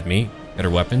be ahead of me. Better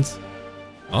weapons.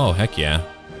 Oh, heck yeah.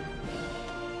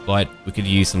 But we could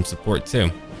use some support too.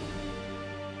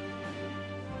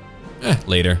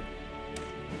 Later.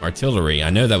 Artillery. I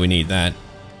know that we need that.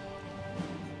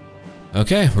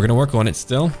 Okay, we're gonna work on it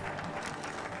still.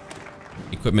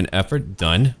 Equipment effort,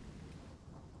 done.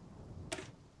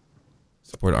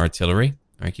 Support artillery.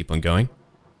 Alright, keep on going.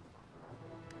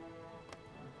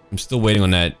 I'm still waiting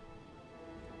on that.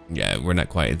 Yeah, we're not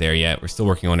quite there yet. We're still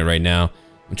working on it right now.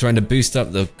 I'm trying to boost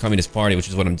up the Communist Party, which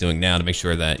is what I'm doing now to make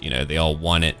sure that, you know, they all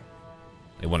want it.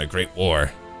 They want a great war.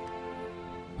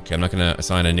 Okay, I'm not gonna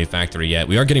assign a new factory yet.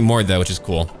 We are getting more though, which is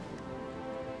cool.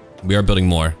 We are building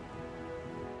more.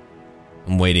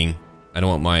 I'm waiting. I don't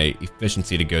want my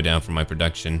efficiency to go down for my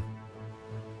production.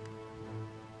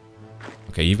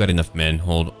 Okay, you've got enough men.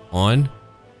 Hold on.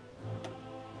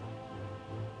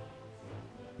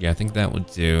 Yeah, I think that would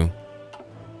do.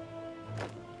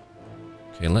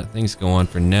 Okay, let things go on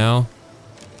for now.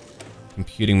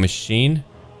 Computing machine.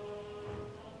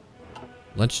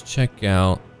 Let's check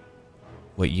out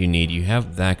what you need. You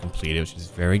have that completed, which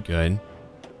is very good.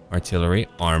 Artillery,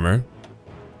 armor.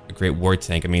 A great war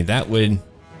tank. I mean, that would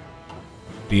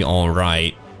be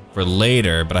alright for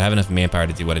later, but I have enough manpower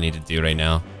to do what I need to do right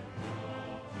now.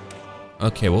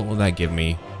 Okay, what will that give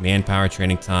me? Manpower,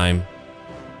 training time.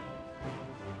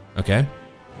 Okay.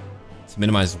 To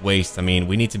minimize waste, I mean,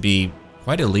 we need to be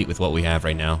quite elite with what we have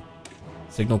right now.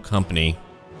 Signal company.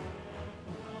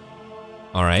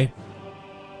 Alright.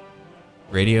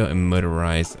 Radio and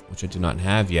motorized, which I do not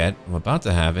have yet. I'm about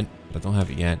to have it, but I don't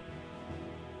have it yet.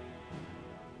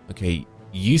 Okay,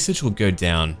 usage will go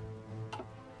down.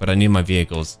 But I need my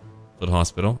vehicles. Field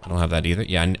hospital, I don't have that either.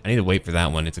 Yeah, I need to wait for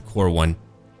that one. It's a core one.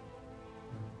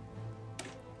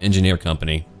 Engineer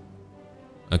company.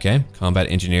 Okay, combat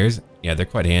engineers. Yeah, they're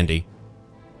quite handy.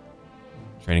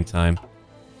 Training time.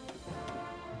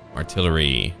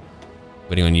 Artillery.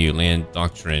 Waiting on you. Land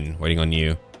doctrine. Waiting on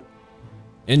you.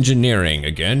 Engineering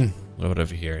again. What about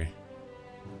over here?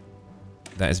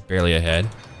 That is barely ahead.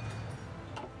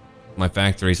 My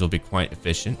factories will be quite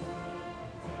efficient.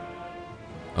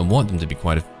 I want them to be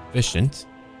quite efficient.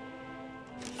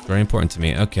 It's very important to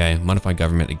me. Okay, modify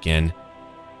government again.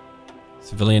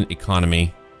 Civilian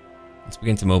economy. Let's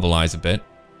begin to mobilize a bit.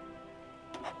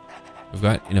 We've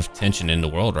got enough tension in the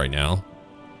world right now.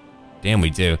 Damn, we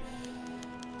do.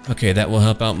 Okay, that will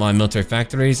help out my military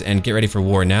factories and get ready for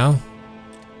war now.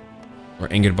 We're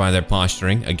angered by their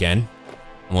posturing again.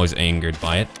 I'm always angered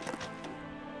by it.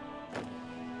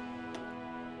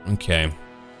 Okay.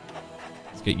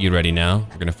 Let's get you ready now.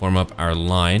 We're gonna form up our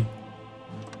line.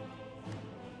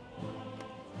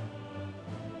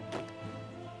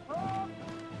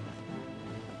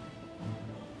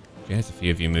 Okay, there's a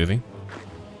few of you moving.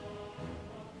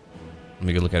 Let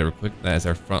me go look at it real quick. That is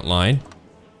our front line.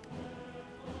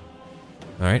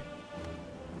 Alright.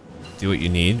 Do what you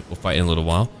need. We'll fight in a little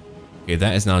while. Okay,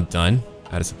 that is now done.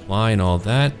 Out of supply and all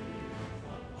that.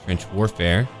 Trench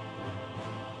warfare.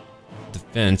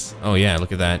 Defense. Oh yeah,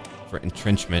 look at that. For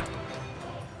entrenchment.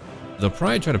 They'll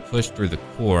probably try to push through the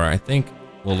core. I think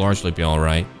we'll largely be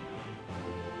alright.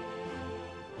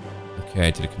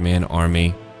 Okay, to the command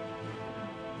army.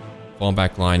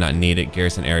 Fallback line not needed.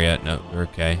 Garrison area. No, we're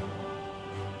okay.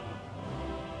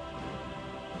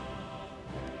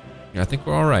 Yeah, I think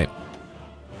we're alright.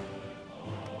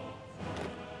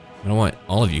 I don't want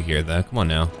all of you here though. Come on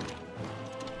now.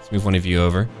 Let's move one of you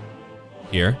over.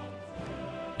 Here.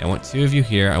 Yeah, I want two of you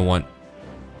here. I want...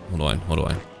 Hold on, hold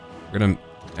on. We're gonna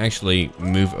actually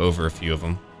move over a few of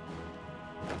them.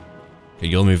 Okay,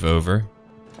 you'll move over.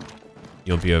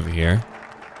 You'll be over here.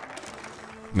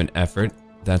 An effort.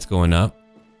 That's going up.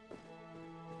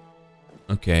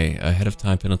 Okay, ahead of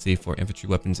time penalty for infantry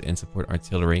weapons and support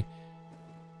artillery.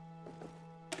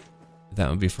 That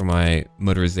would be for my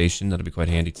motorization. That'll be quite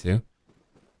handy too.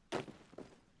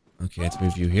 Okay, let's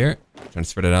move you here. Trying to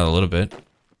spread it out a little bit.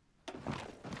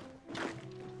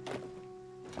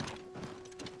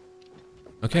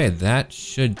 Okay, that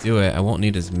should do it. I won't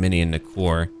need as many in the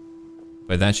core,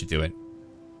 but that should do it.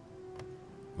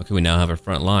 Okay, we now have our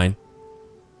front line.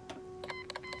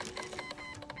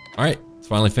 Alright, it's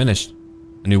finally finished.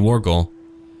 A new war goal.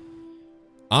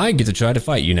 I get to try to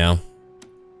fight you now.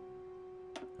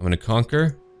 I'm gonna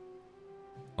conquer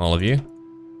all of you.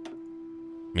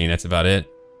 I mean, that's about it.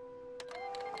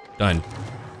 Done.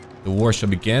 The war shall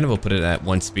begin. We'll put it at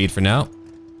 1 speed for now.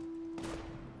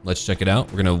 Let's check it out.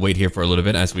 We're gonna wait here for a little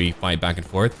bit as we fight back and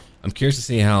forth. I'm curious to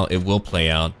see how it will play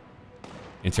out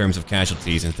in terms of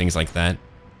casualties and things like that.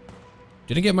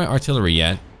 Didn't get my artillery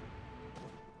yet.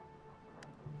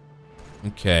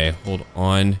 Okay, hold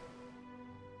on.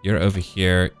 You're over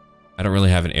here. I don't really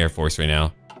have an air force right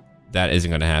now. That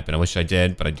isn't gonna happen. I wish I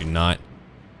did, but I do not.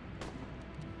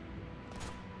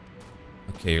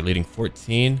 Okay, you're leading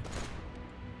 14.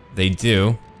 They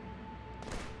do.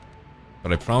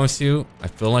 But I promise you, I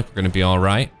feel like we're gonna be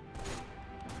alright.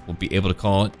 We'll be able to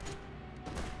call it.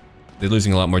 They're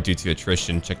losing a lot more due to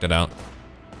attrition. Check that out.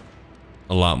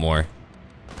 A lot more.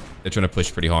 They're trying to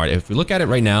push pretty hard. If we look at it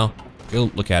right now,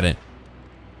 we'll look at it.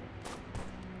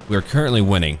 We're currently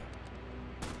winning.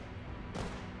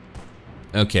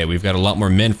 Okay, we've got a lot more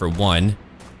men for one.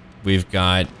 We've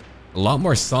got a lot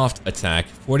more soft attack.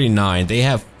 49. They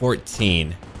have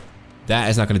 14. That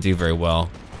is not going to do very well.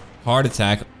 Hard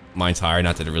attack. Mine's higher.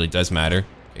 Not that it really does matter.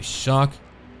 Okay, shock.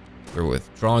 We're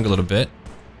withdrawing a little bit.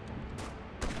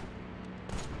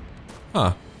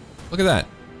 Huh. Look at that.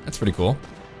 That's pretty cool.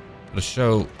 It'll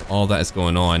show all that is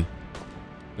going on.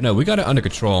 But no, we got it under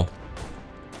control.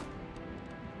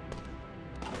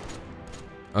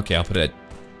 Okay, I'll put it at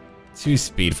 2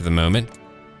 speed for the moment.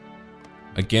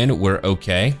 Again, we're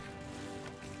okay.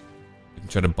 We can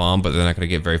try to bomb, but they're not going to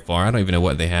get very far. I don't even know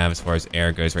what they have as far as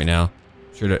air goes right now.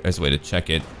 I'm sure there's a way to check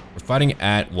it. We're fighting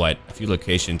at, what? A few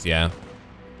locations, yeah.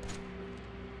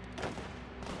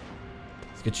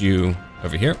 Let's get you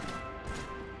over here.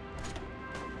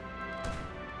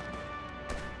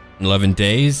 11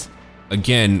 days.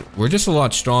 Again, we're just a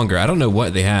lot stronger. I don't know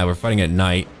what they have. We're fighting at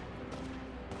night.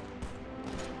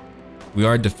 We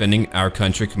are defending our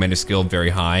country. Commander skill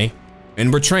very high.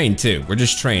 And we're trained too. We're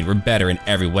just trained. We're better in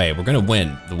every way. We're gonna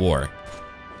win the war.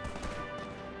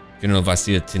 General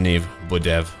Vasil Tinev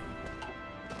Bodev.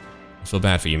 I feel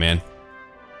bad for you, man.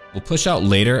 We'll push out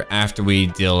later after we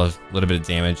deal a little bit of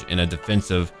damage in a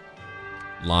defensive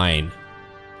line.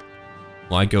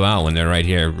 Why go out when they're right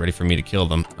here, ready for me to kill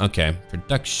them? Okay,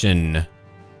 production.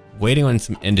 Waiting on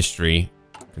some industry.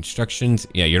 Constructions,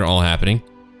 yeah, you're all happening.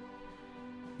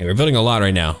 Yeah, we're building a lot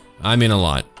right now. I mean a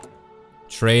lot.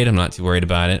 Trade, I'm not too worried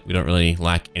about it. We don't really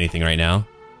lack anything right now.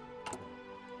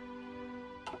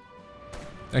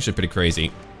 It's actually pretty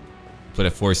crazy. Put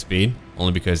at 4 speed,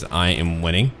 only because I am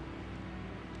winning.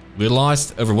 We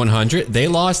lost over 100. They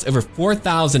lost over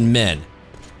 4,000 men.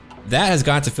 That has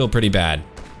got to feel pretty bad.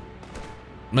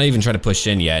 I'm not even trying to push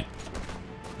in yet.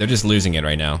 They're just losing it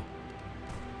right now.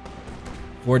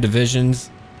 4 divisions.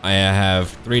 I have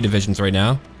 3 divisions right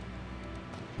now.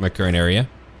 My current area.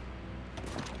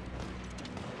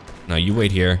 Now you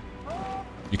wait here.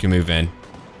 You can move in.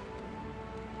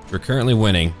 We're currently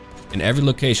winning. In every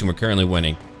location, we're currently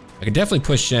winning. I could definitely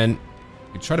push in.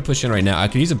 I could try to push in right now. I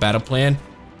could use a battle plan,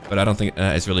 but I don't think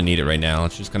it's really needed right now.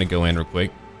 Let's just kind of go in real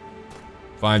quick.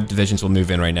 5 divisions will move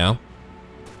in right now.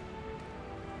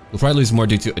 We'll probably lose more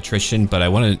due to attrition, but I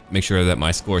want to make sure that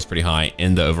my score is pretty high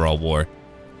in the overall war.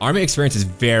 Army experience is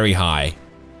very high.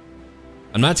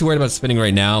 I'm not too worried about spending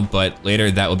right now, but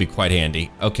later that will be quite handy.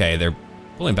 Okay, they're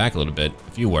pulling back a little bit,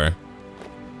 if you were.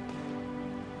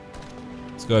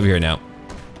 Let's go over here now.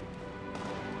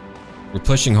 We're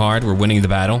pushing hard, we're winning the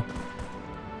battle.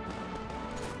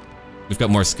 We've got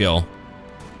more skill.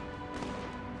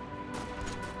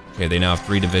 Okay, they now have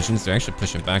 3 divisions. They're actually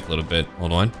pushing back a little bit.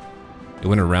 Hold on. They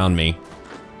went around me.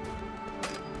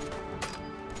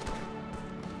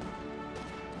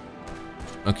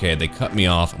 Okay, they cut me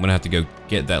off. I'm gonna have to go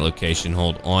get that location.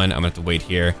 Hold on, I'm gonna have to wait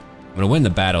here. I'm gonna win the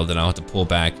battle, then I'll have to pull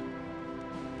back.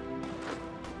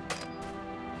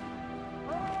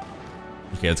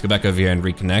 Okay, let's go back over here and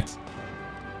reconnect.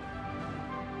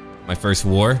 My first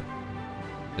war,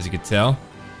 as you can tell.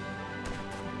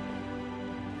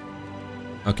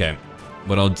 Okay,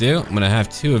 what I'll do, I'm gonna have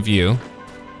 2 of you.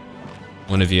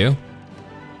 1 of you.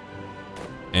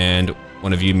 And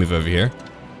 1 of you move over here.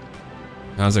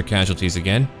 How's their casualties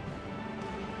again?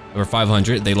 Over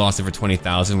 500. They lost over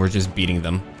 20,000. We're just beating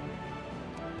them.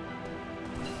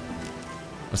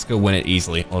 Let's go win it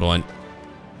easily. Hold on.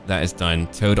 That is done.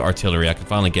 Towed artillery. I can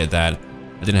finally get that.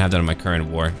 I didn't have that in my current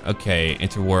war. Okay,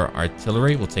 interwar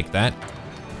artillery. We'll take that.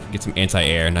 Get some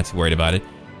anti-air. Not too worried about it.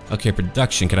 Okay,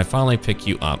 production. Can I finally pick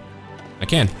you up? I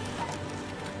can.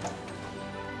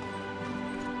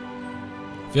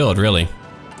 Field, really.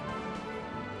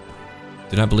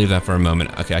 Did not believe that for a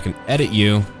moment. Okay, I can edit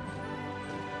you.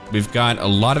 We've got a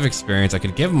lot of experience. I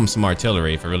could give them some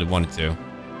artillery if I really wanted to.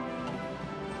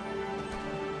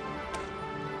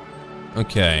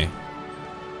 Okay.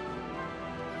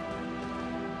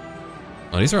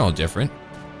 Oh, these are all different.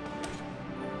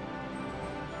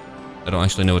 I don't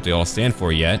actually know what they all stand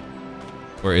for yet.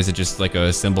 Or is it just like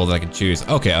a symbol that I can choose?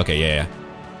 Okay, okay, yeah.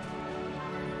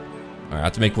 Alright, I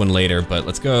have to make one later, but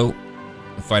let's go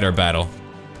and fight our battle.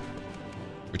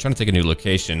 We're trying to take a new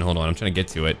location. Hold on, I'm trying to get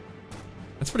to it.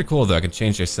 That's pretty cool, though. I can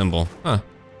change their symbol. Huh.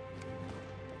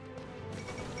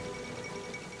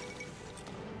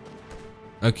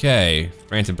 Okay.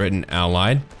 France and Britain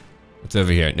allied. What's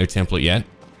over here? No template yet.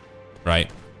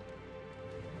 Right.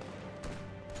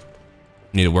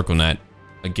 Need to work on that.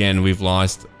 Again, we've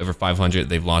lost over 500.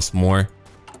 They've lost more.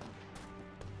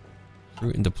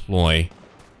 Recruit and deploy.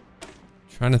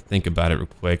 Trying to think about it real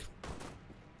quick.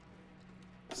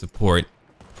 Support.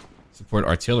 Support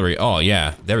artillery. Oh,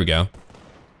 yeah. There we go.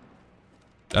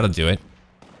 That'll do it.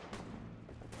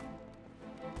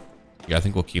 Yeah, I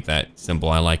think we'll keep that symbol.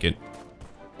 I like it.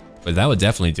 But that would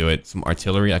definitely do it. Some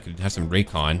artillery. I could have some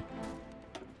recon.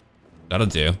 That'll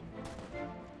do.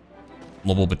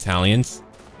 Mobile battalions.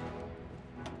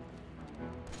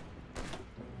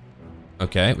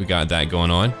 Okay, we got that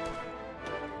going on.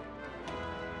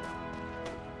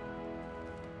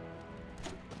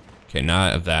 Okay,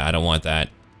 not of that. I don't want that.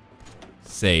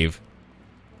 Save.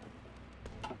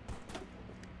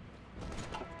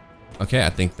 Okay, I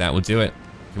think that will do it.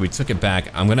 Okay, we took it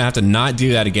back. I'm gonna have to not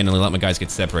do that again and let my guys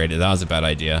get separated. That was a bad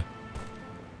idea.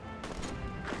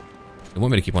 They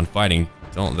want me to keep on fighting,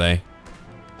 don't they?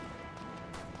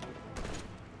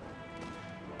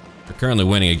 We're currently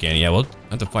winning again. Yeah, we'll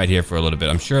have to fight here for a little bit.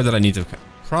 I'm sure that I need to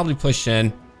probably push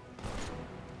in.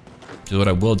 Which is what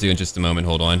I will do in just a moment.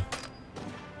 Hold on.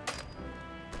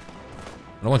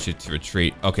 I don't want you to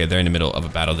retreat. Okay, they're in the middle of a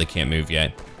battle. They can't move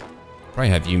yet. Probably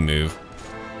have you move.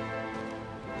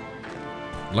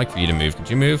 I'd like for you to move. Could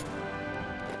you move?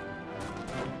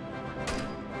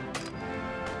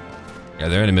 Yeah,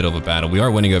 they're in the middle of a battle. We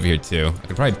are winning over here too. I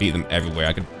could probably beat them everywhere.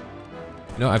 I could...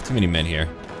 No, I have too many men here.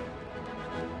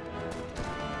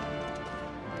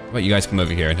 How about you guys come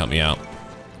over here and help me out?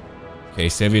 Okay,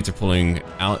 Soviets are pulling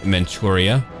out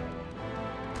Manchuria.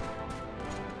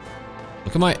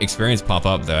 Look at my experience pop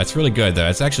up though. That's really good though.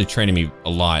 It's actually training me a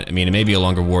lot. I mean, it may be a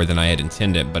longer war than I had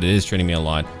intended, but it is training me a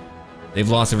lot. They've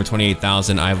lost over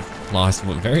 28,000. I've lost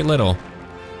very little.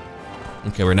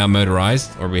 Okay, we're now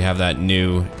motorized, or we have that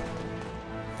new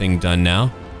thing done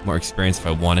now. More experience if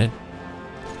I want it.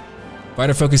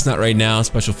 Fighter focus, not right now.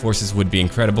 Special forces would be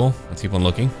incredible. Let's keep on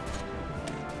looking.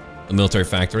 The military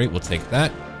factory, we'll take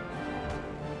that.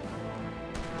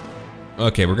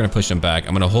 Okay, we're gonna push them back.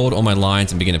 I'm gonna hold all my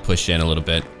lines and begin to push in a little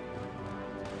bit.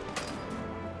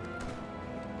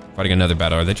 Fighting another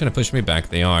battle. Are they trying to push me back?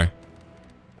 They are.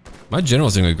 My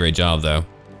general's doing a great job though.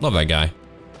 Love that guy.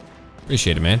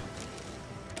 Appreciate it, man.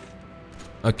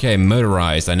 Okay,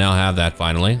 motorized. I now have that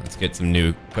finally. Let's get some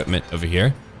new equipment over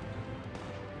here.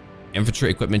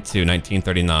 Infantry equipment 2,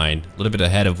 1939. A little bit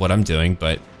ahead of what I'm doing,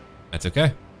 but that's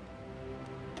okay.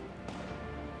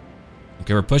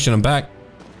 Okay, we're pushing them back.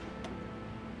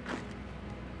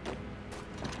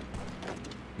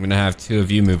 I'm gonna have 2 of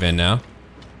you move in now.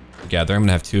 Together, I'm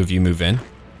gonna have 2 of you move in.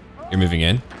 You're moving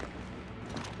in.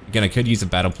 Again, I could use a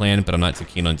battle plan, but I'm not too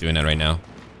keen on doing that right now.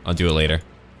 I'll do it later.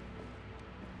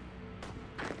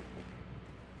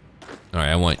 Alright,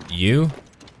 I want you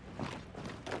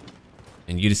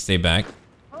and you to stay back.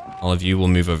 All of you will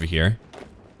move over here.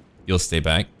 You'll stay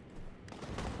back.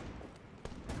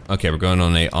 Okay, we're going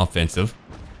on an offensive.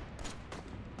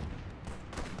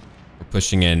 We're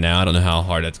pushing in now. I don't know how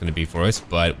hard that's going to be for us,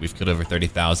 but we've killed over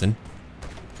 30,000.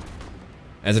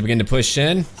 As I begin to push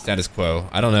in, status quo.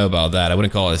 I don't know about that. I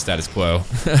wouldn't call it a status quo.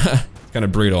 It's kind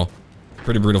of brutal.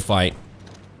 Pretty brutal fight.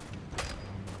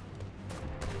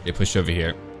 Okay, push over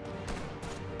here.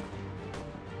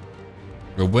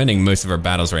 We're winning most of our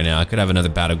battles right now. I could have another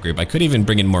battle group. I could even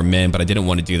bring in more men, but I didn't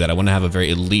want to do that. I want to have a very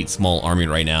elite small army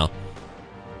right now.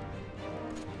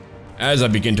 As I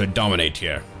begin to dominate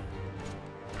here.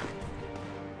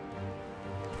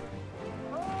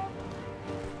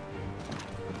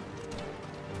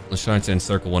 Let's try to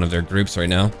encircle one of their groups right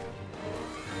now.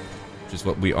 Which is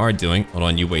what we are doing. Hold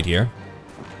on, you wait here.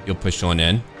 You'll push on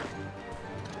in.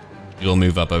 You'll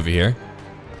move up over here.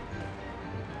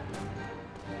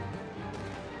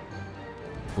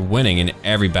 We're winning in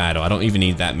every battle. I don't even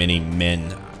need that many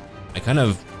men. I kind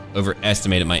of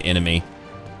overestimated my enemy.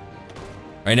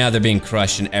 Right now, they're being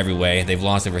crushed in every way. They've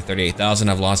lost over 38,000.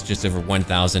 I've lost just over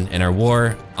 1,000. In our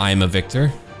war, I am a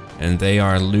victor. And they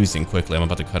are losing quickly. I'm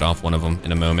about to cut off one of them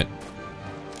in a moment.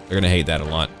 They're going to hate that a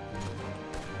lot.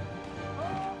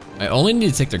 I only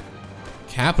need to take their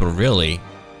capital, really.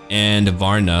 And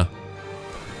Varna.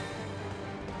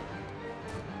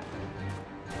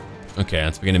 Okay,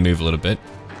 let's begin to move a little bit.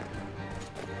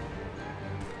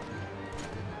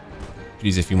 Could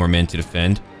use a few more men to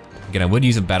defend. Again, I would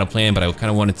use a battle plan, but I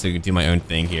kind of wanted to do my own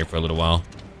thing here for a little while.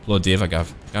 Plodiv, I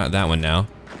got that one now.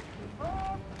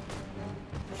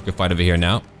 Let's go fight over here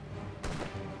now.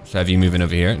 Just have you move in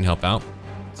over here and help out.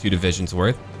 2 divisions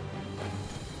worth.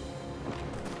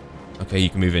 Okay, you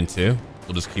can move in too.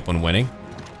 We'll just keep on winning.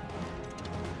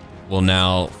 We'll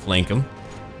now flank them.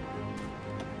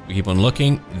 We keep on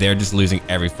looking. They're just losing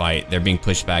every fight. They're being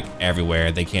pushed back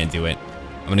everywhere. They can't do it.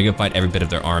 I'm gonna go fight every bit of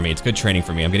their army. It's good training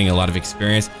for me. I'm getting a lot of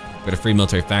experience. Got a free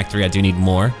military factory. I do need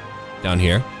more down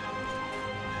here.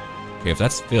 Okay, if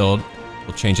that's filled,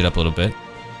 we'll change it up a little bit.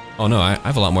 Oh no, I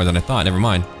have a lot more than I thought. Never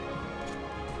mind.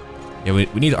 Yeah, we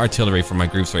need artillery for my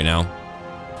groups right now.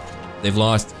 They've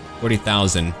lost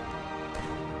 40,000.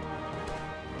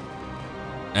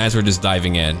 As we're just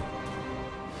diving in.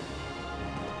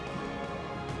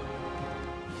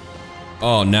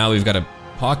 Oh, now we've got a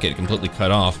pocket completely cut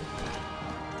off.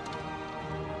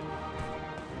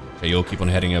 Okay, you'll keep on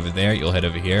heading over there. You'll head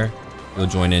over here. You'll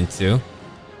join in too.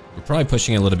 We're probably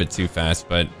pushing a little bit too fast,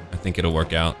 but I think it'll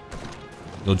work out.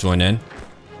 You'll join in.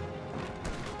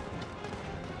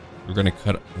 We're gonna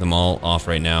cut them all off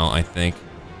right now, I think.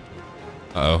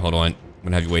 Uh-oh, hold on. I'm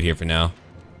gonna have you wait here for now.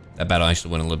 That battle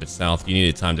actually went a little bit south. You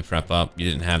needed time to prep up. You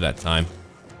didn't have that time.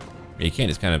 You can't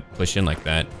just kind of push in like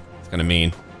that. It's kind of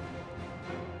mean.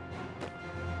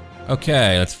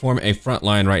 Okay, let's form a front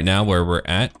line right now where we're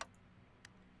at.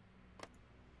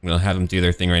 I'm gonna have them do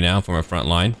their thing right now, form a front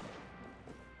line.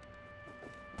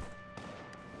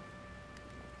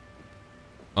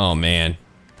 Oh man,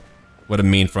 what a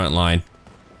mean front line.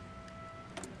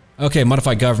 Okay,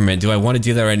 modify government. Do I want to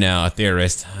do that right now? A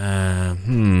theorist.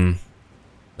 That'll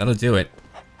do it.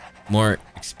 More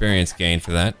experience gain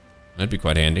for that. That'd be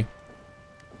quite handy.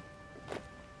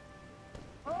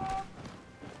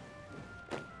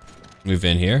 Move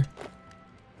in here.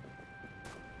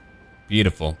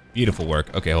 Beautiful. Beautiful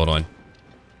work. Okay, hold on.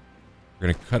 We're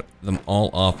gonna cut them all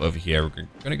off over here. We're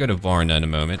gonna go to Varna in a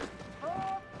moment.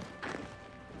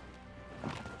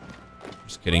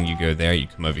 Just kidding, you go there, you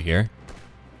come over here.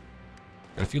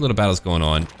 Got a few little battles going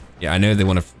on. Yeah, I know they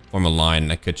want to form a line,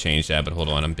 and I could change that, but hold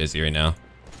on, I'm busy right now.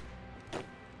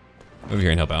 Over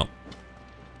here and help out.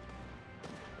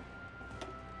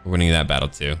 We're winning that battle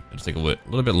too. It'll take a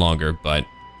little bit longer, but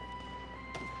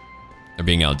they're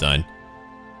being outdone.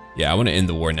 Yeah, I want to end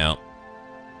the war now.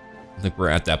 I think we're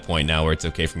at that point now where it's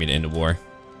okay for me to end the war.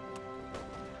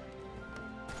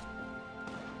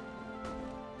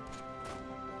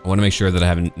 I want to make sure that I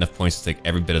have enough points to take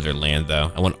every bit of their land,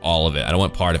 though. I want all of it. I don't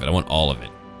want part of it. I want all of it.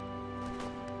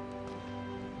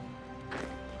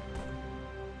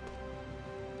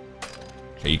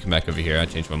 Okay, you come back over here. I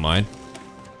changed my mind.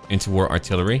 Interwar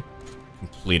artillery.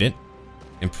 Complete it.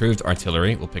 Improved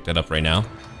artillery. We'll pick that up right now.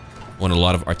 Want a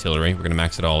lot of artillery. We're going to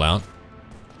max it all out.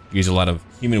 Use a lot of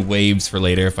human waves for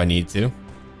later if I need to.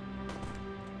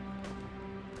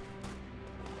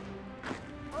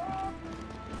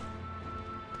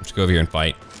 Let's go over here and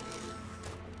fight.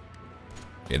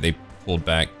 Okay, they pulled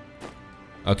back.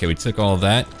 Okay, we took all of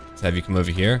that. Let's have you come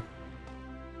over here.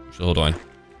 So hold on.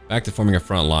 Back to forming a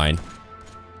front line.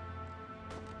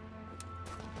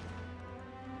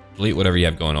 Delete whatever you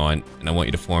have going on, and I want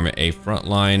you to form a front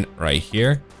line right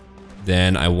here.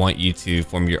 Then I want you to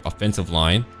form your offensive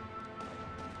line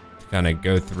to kind of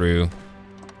go through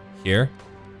here.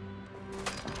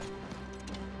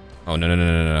 Oh, no.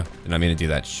 Did not mean to do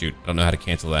that. Shoot. I don't know how to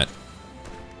cancel that.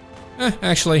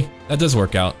 Actually, that does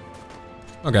work out.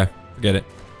 Okay, forget it.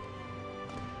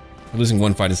 I'm losing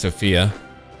one fight in Sofia.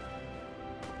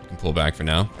 You can pull back for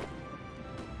now.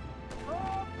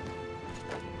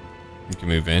 You can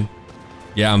move in.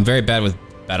 Yeah, I'm very bad with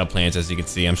battle plans, as you can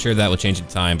see. I'm sure that will change in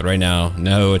time, but right now,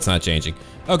 no, it's not changing.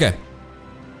 Okay.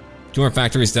 2 more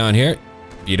factories down here.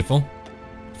 Beautiful.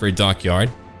 Free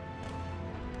dockyard.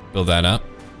 Build that up.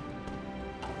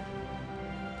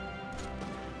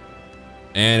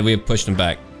 And we have pushed them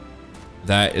back.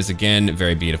 That is, again,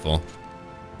 very beautiful.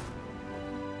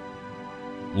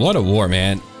 What a war,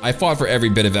 man. I fought for every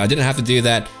bit of it. I didn't have to do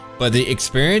that, but the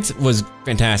experience was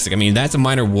fantastic. I mean, that's a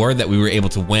minor war that we were able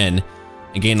to win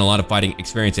and gain a lot of fighting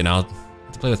experience in. I'll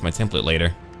have to play with my template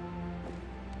later.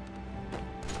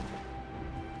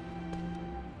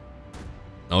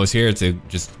 I was here to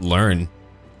just learn.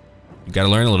 You gotta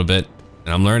learn a little bit,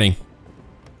 and I'm learning.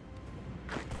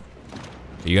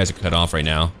 You guys are cut off right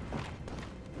now.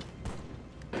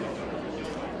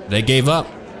 They gave up.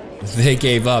 They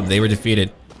gave up. They were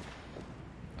defeated.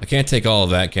 I can't take all of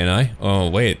that, can I?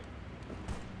 Oh, wait.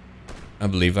 I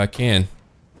believe I can.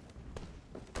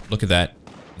 Look at that.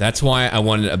 That's why I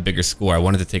wanted a bigger score. I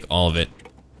wanted to take all of it.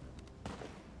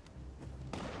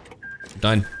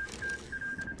 Done.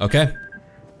 Okay.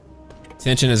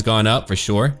 Tension has gone up for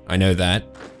sure. I know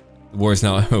that. The war is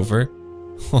now over.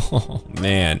 Oh,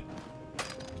 man.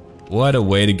 What a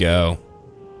way to go.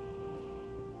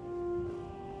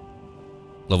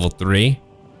 Level 3.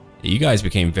 You guys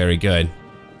became very good.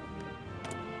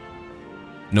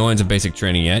 No one's in basic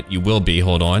training yet. You will be.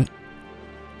 Hold on.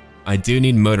 I do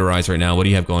need motorized right now. What do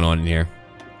you have going on in here?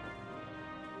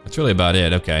 That's really about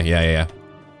it. Okay. Yeah.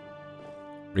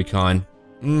 Recon.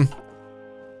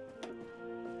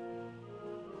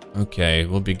 Okay.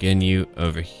 We'll begin you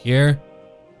over here.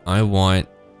 I want...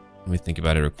 Let me think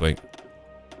about it real quick.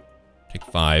 Take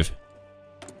 5.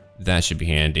 That should be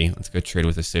handy. Let's go trade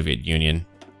with the Soviet Union.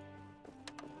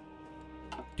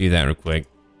 Do that real quick.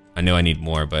 I know I need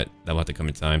more, but that'll have to come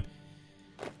in time.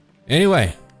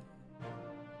 Anyway.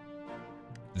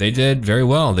 They did very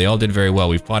well. They all did very well.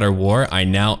 We fought our war. I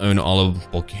now own all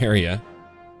of Bulgaria.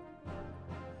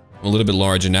 I'm a little bit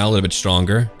larger now, a little bit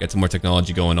stronger. Got some more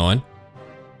technology going on.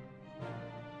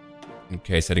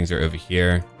 Okay, settings are over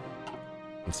here.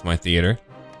 It's my theater.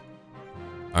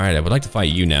 Alright, I would like to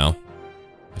fight you now.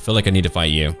 I feel like I need to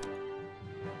fight you.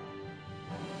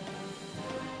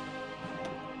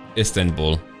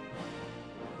 Istanbul.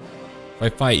 If I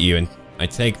fight you and I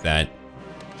take that,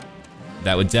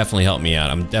 that would definitely help me out.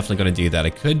 I'm definitely going to do that. I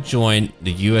could join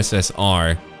the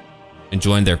USSR and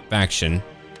join their faction.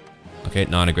 Okay,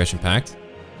 non-aggression pact.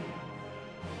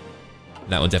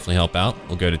 That would definitely help out.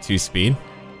 We'll go to 2 speed.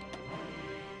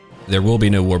 There will be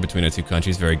no war between our two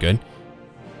countries. Very good.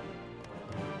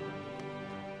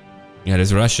 Yeah,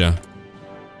 there's Russia.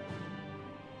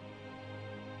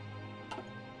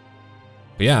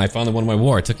 But yeah, I finally won my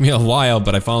war. It took me a while,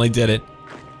 but I finally did it.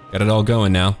 Got it all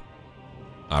going now.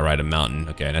 Alright, a mountain.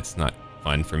 Okay, that's not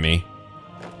fun for me.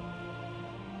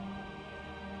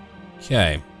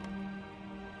 Okay.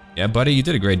 Yeah, buddy, you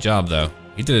did a great job, though.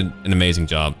 You did an amazing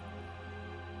job.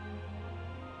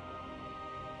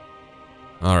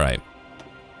 Alright.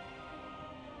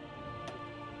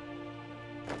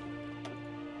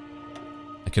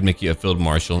 I could make you a field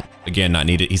marshal. Again, not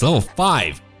needed. He's level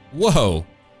 5! Whoa!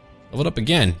 Leveled up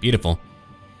again. Beautiful.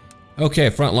 Okay,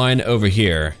 front line over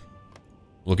here.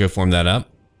 We'll go form that up.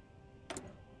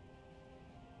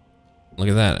 Look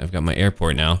at that. I've got my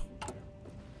airport now.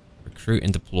 Recruit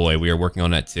and deploy. We are working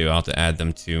on that too. I'll have to add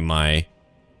them to my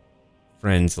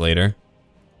friends later.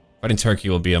 Fighting Turkey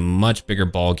will be a much bigger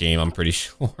ball game, I'm pretty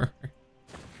sure.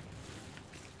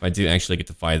 If I do actually get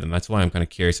to fight them. That's why I'm kind of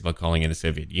curious about calling in the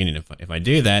Soviet Union. If I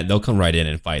do that, they'll come right in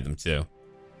and fight them too.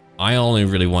 I only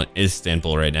really want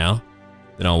Istanbul right now.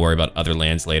 Then I'll worry about other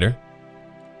lands later.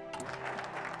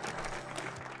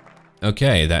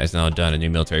 Okay, that is now done. A new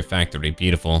military factory.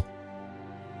 Beautiful.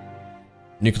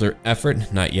 Nuclear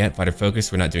effort, not yet. Fighter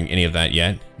focus, we're not doing any of that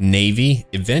yet. Navy,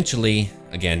 eventually,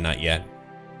 again, not yet.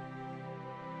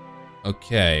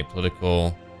 Okay,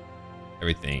 political,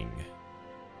 everything.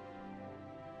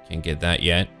 Can't get that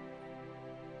yet.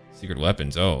 Secret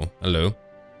weapons, oh, hello.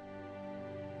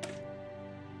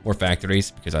 More factories,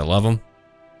 because I love them.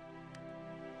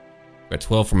 Got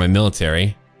 12 for my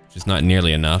military, which is not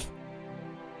nearly enough.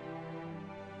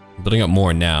 I'm building up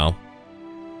more now.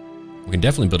 We can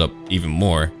definitely build up even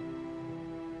more.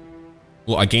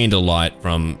 Well, I gained a lot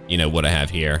from, you know, what I have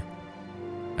here.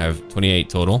 I have 28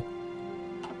 total.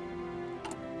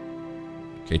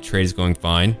 Okay, trade is going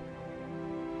fine.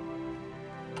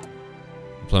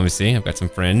 Diplomacy, I've got some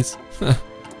friends.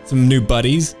 Some new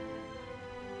buddies.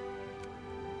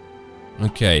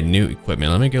 Okay, new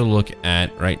equipment. Let me go look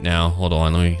at right now. Hold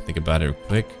on, let me think about it real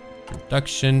quick.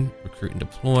 Production, recruit and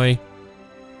deploy.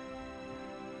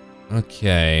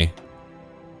 Okay.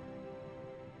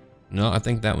 No, I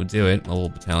think that would do it. Mobile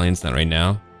battalions, not right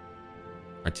now.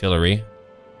 Artillery.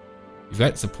 You've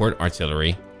got support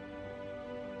artillery.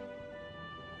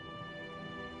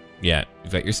 Yeah,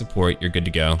 you've got your support. You're good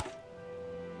to go.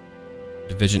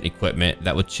 Division equipment.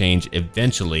 That would change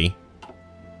eventually.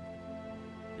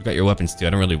 You've got your weapons too. I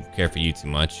don't really care for you too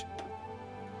much.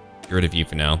 Get rid of you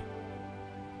for now.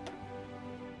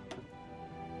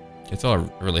 That's all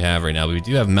I really have right now. But we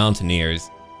do have mountaineers.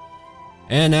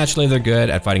 And naturally, they're good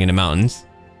at fighting in the mountains.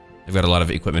 They've got a lot of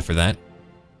equipment for that.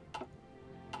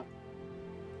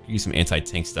 Use some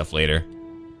anti-tank stuff later.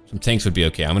 Some tanks would be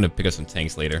okay. I'm going to pick up some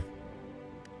tanks later.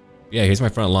 Yeah, here's my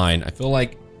front line. I feel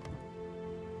like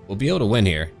we'll be able to win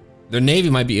here. Their navy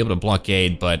might be able to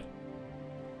blockade, but...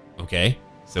 Okay,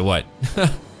 so what?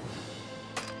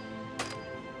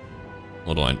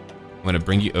 Hold on. I'm going to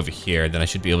bring you over here. Then I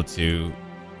should be able to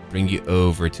bring you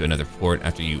over to another port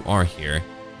after you are here.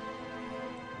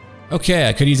 Okay,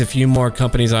 I could use a few more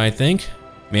companies, I think.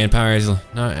 Manpower is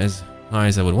not as high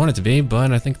as I would want it to be,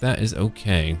 but I think that is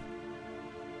okay.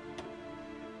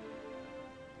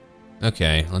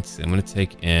 Okay, let's see. I'm going to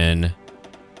take in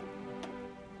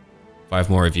 5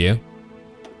 more of you.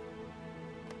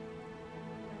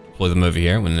 Deploy them over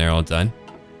here when they're all done.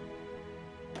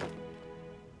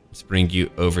 Let's bring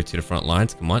you over to the front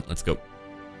lines. Come on, let's go.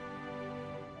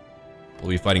 We'll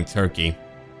be fighting Turkey.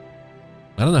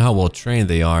 I don't know how well trained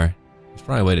they are. There's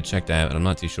probably a way to check that, but I'm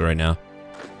not too sure right now.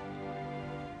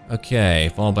 Okay,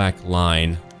 fallback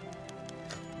line.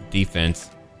 Defense.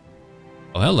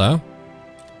 Oh, hello.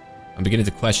 I'm beginning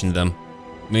to question them.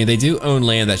 I mean, they do own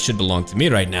land that should belong to me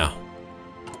right now.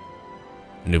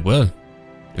 And it will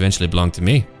eventually belong to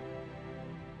me.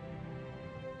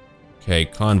 Okay,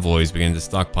 convoys beginning to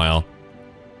stockpile.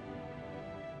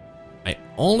 I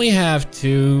only have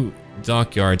 2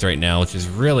 dockyards right now, which is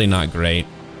really not great.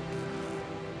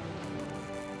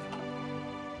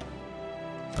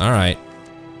 Alright.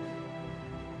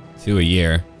 2 a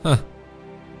year. Huh.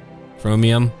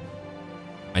 Chromium.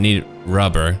 I need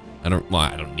rubber. I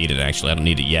don't need it actually. I don't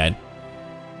need it yet.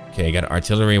 Okay, got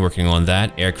artillery working on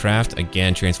that. Aircraft,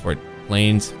 again, transport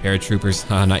planes, paratroopers.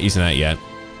 Not using that yet.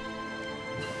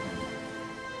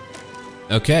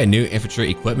 Okay, new infantry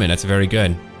equipment. That's very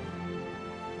good.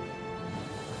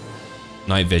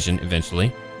 Night vision,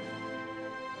 eventually.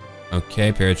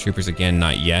 Okay, paratroopers again,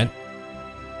 not yet.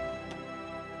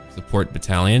 Support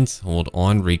battalions, hold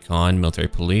on, recon, military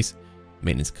police,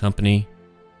 maintenance company,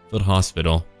 field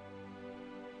hospital.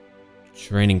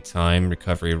 Training time,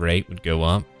 recovery rate would go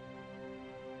up.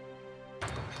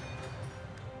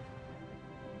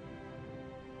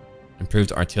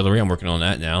 Improved artillery, I'm working on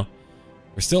that now.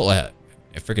 We're still at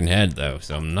a freaking head though,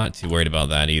 so I'm not too worried about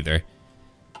that either.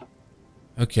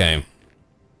 Okay.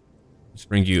 Let's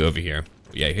bring you over here.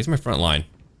 Yeah, here's my front line.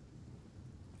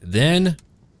 Then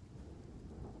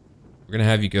We're gonna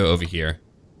have you go over here.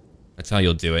 That's how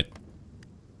you'll do it.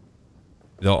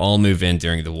 They'll all move in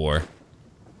during the war.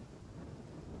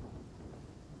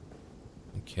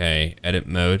 Okay, edit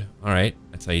mode. Alright,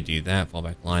 that's how you do that.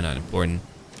 Fallback line, not important.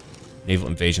 Naval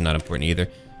invasion, not important either.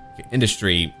 Okay,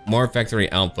 industry, more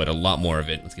factory output, a lot more of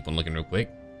it. Let's keep on looking real quick.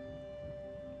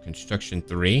 Construction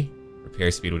 3.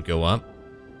 Repair speed would go up.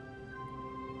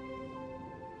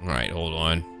 Alright, hold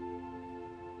on.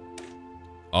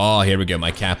 Oh, here we go.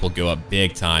 My cap will go up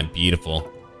big time.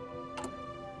 Beautiful.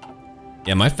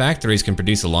 Yeah, my factories can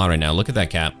produce a lot right now. Look at that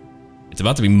cap. It's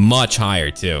about to be much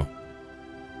higher, too.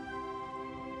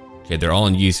 Okay, they're all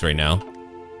in use right now.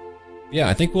 Yeah,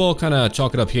 I think we'll kind of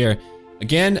chalk it up here.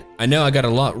 Again, I know I got a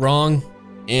lot wrong,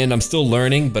 and I'm still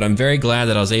learning, but I'm very glad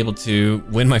that I was able to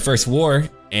win my first war,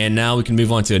 and now we can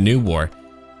move on to a new war.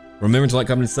 Remember to like,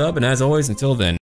 comment, and sub, and as always, until then.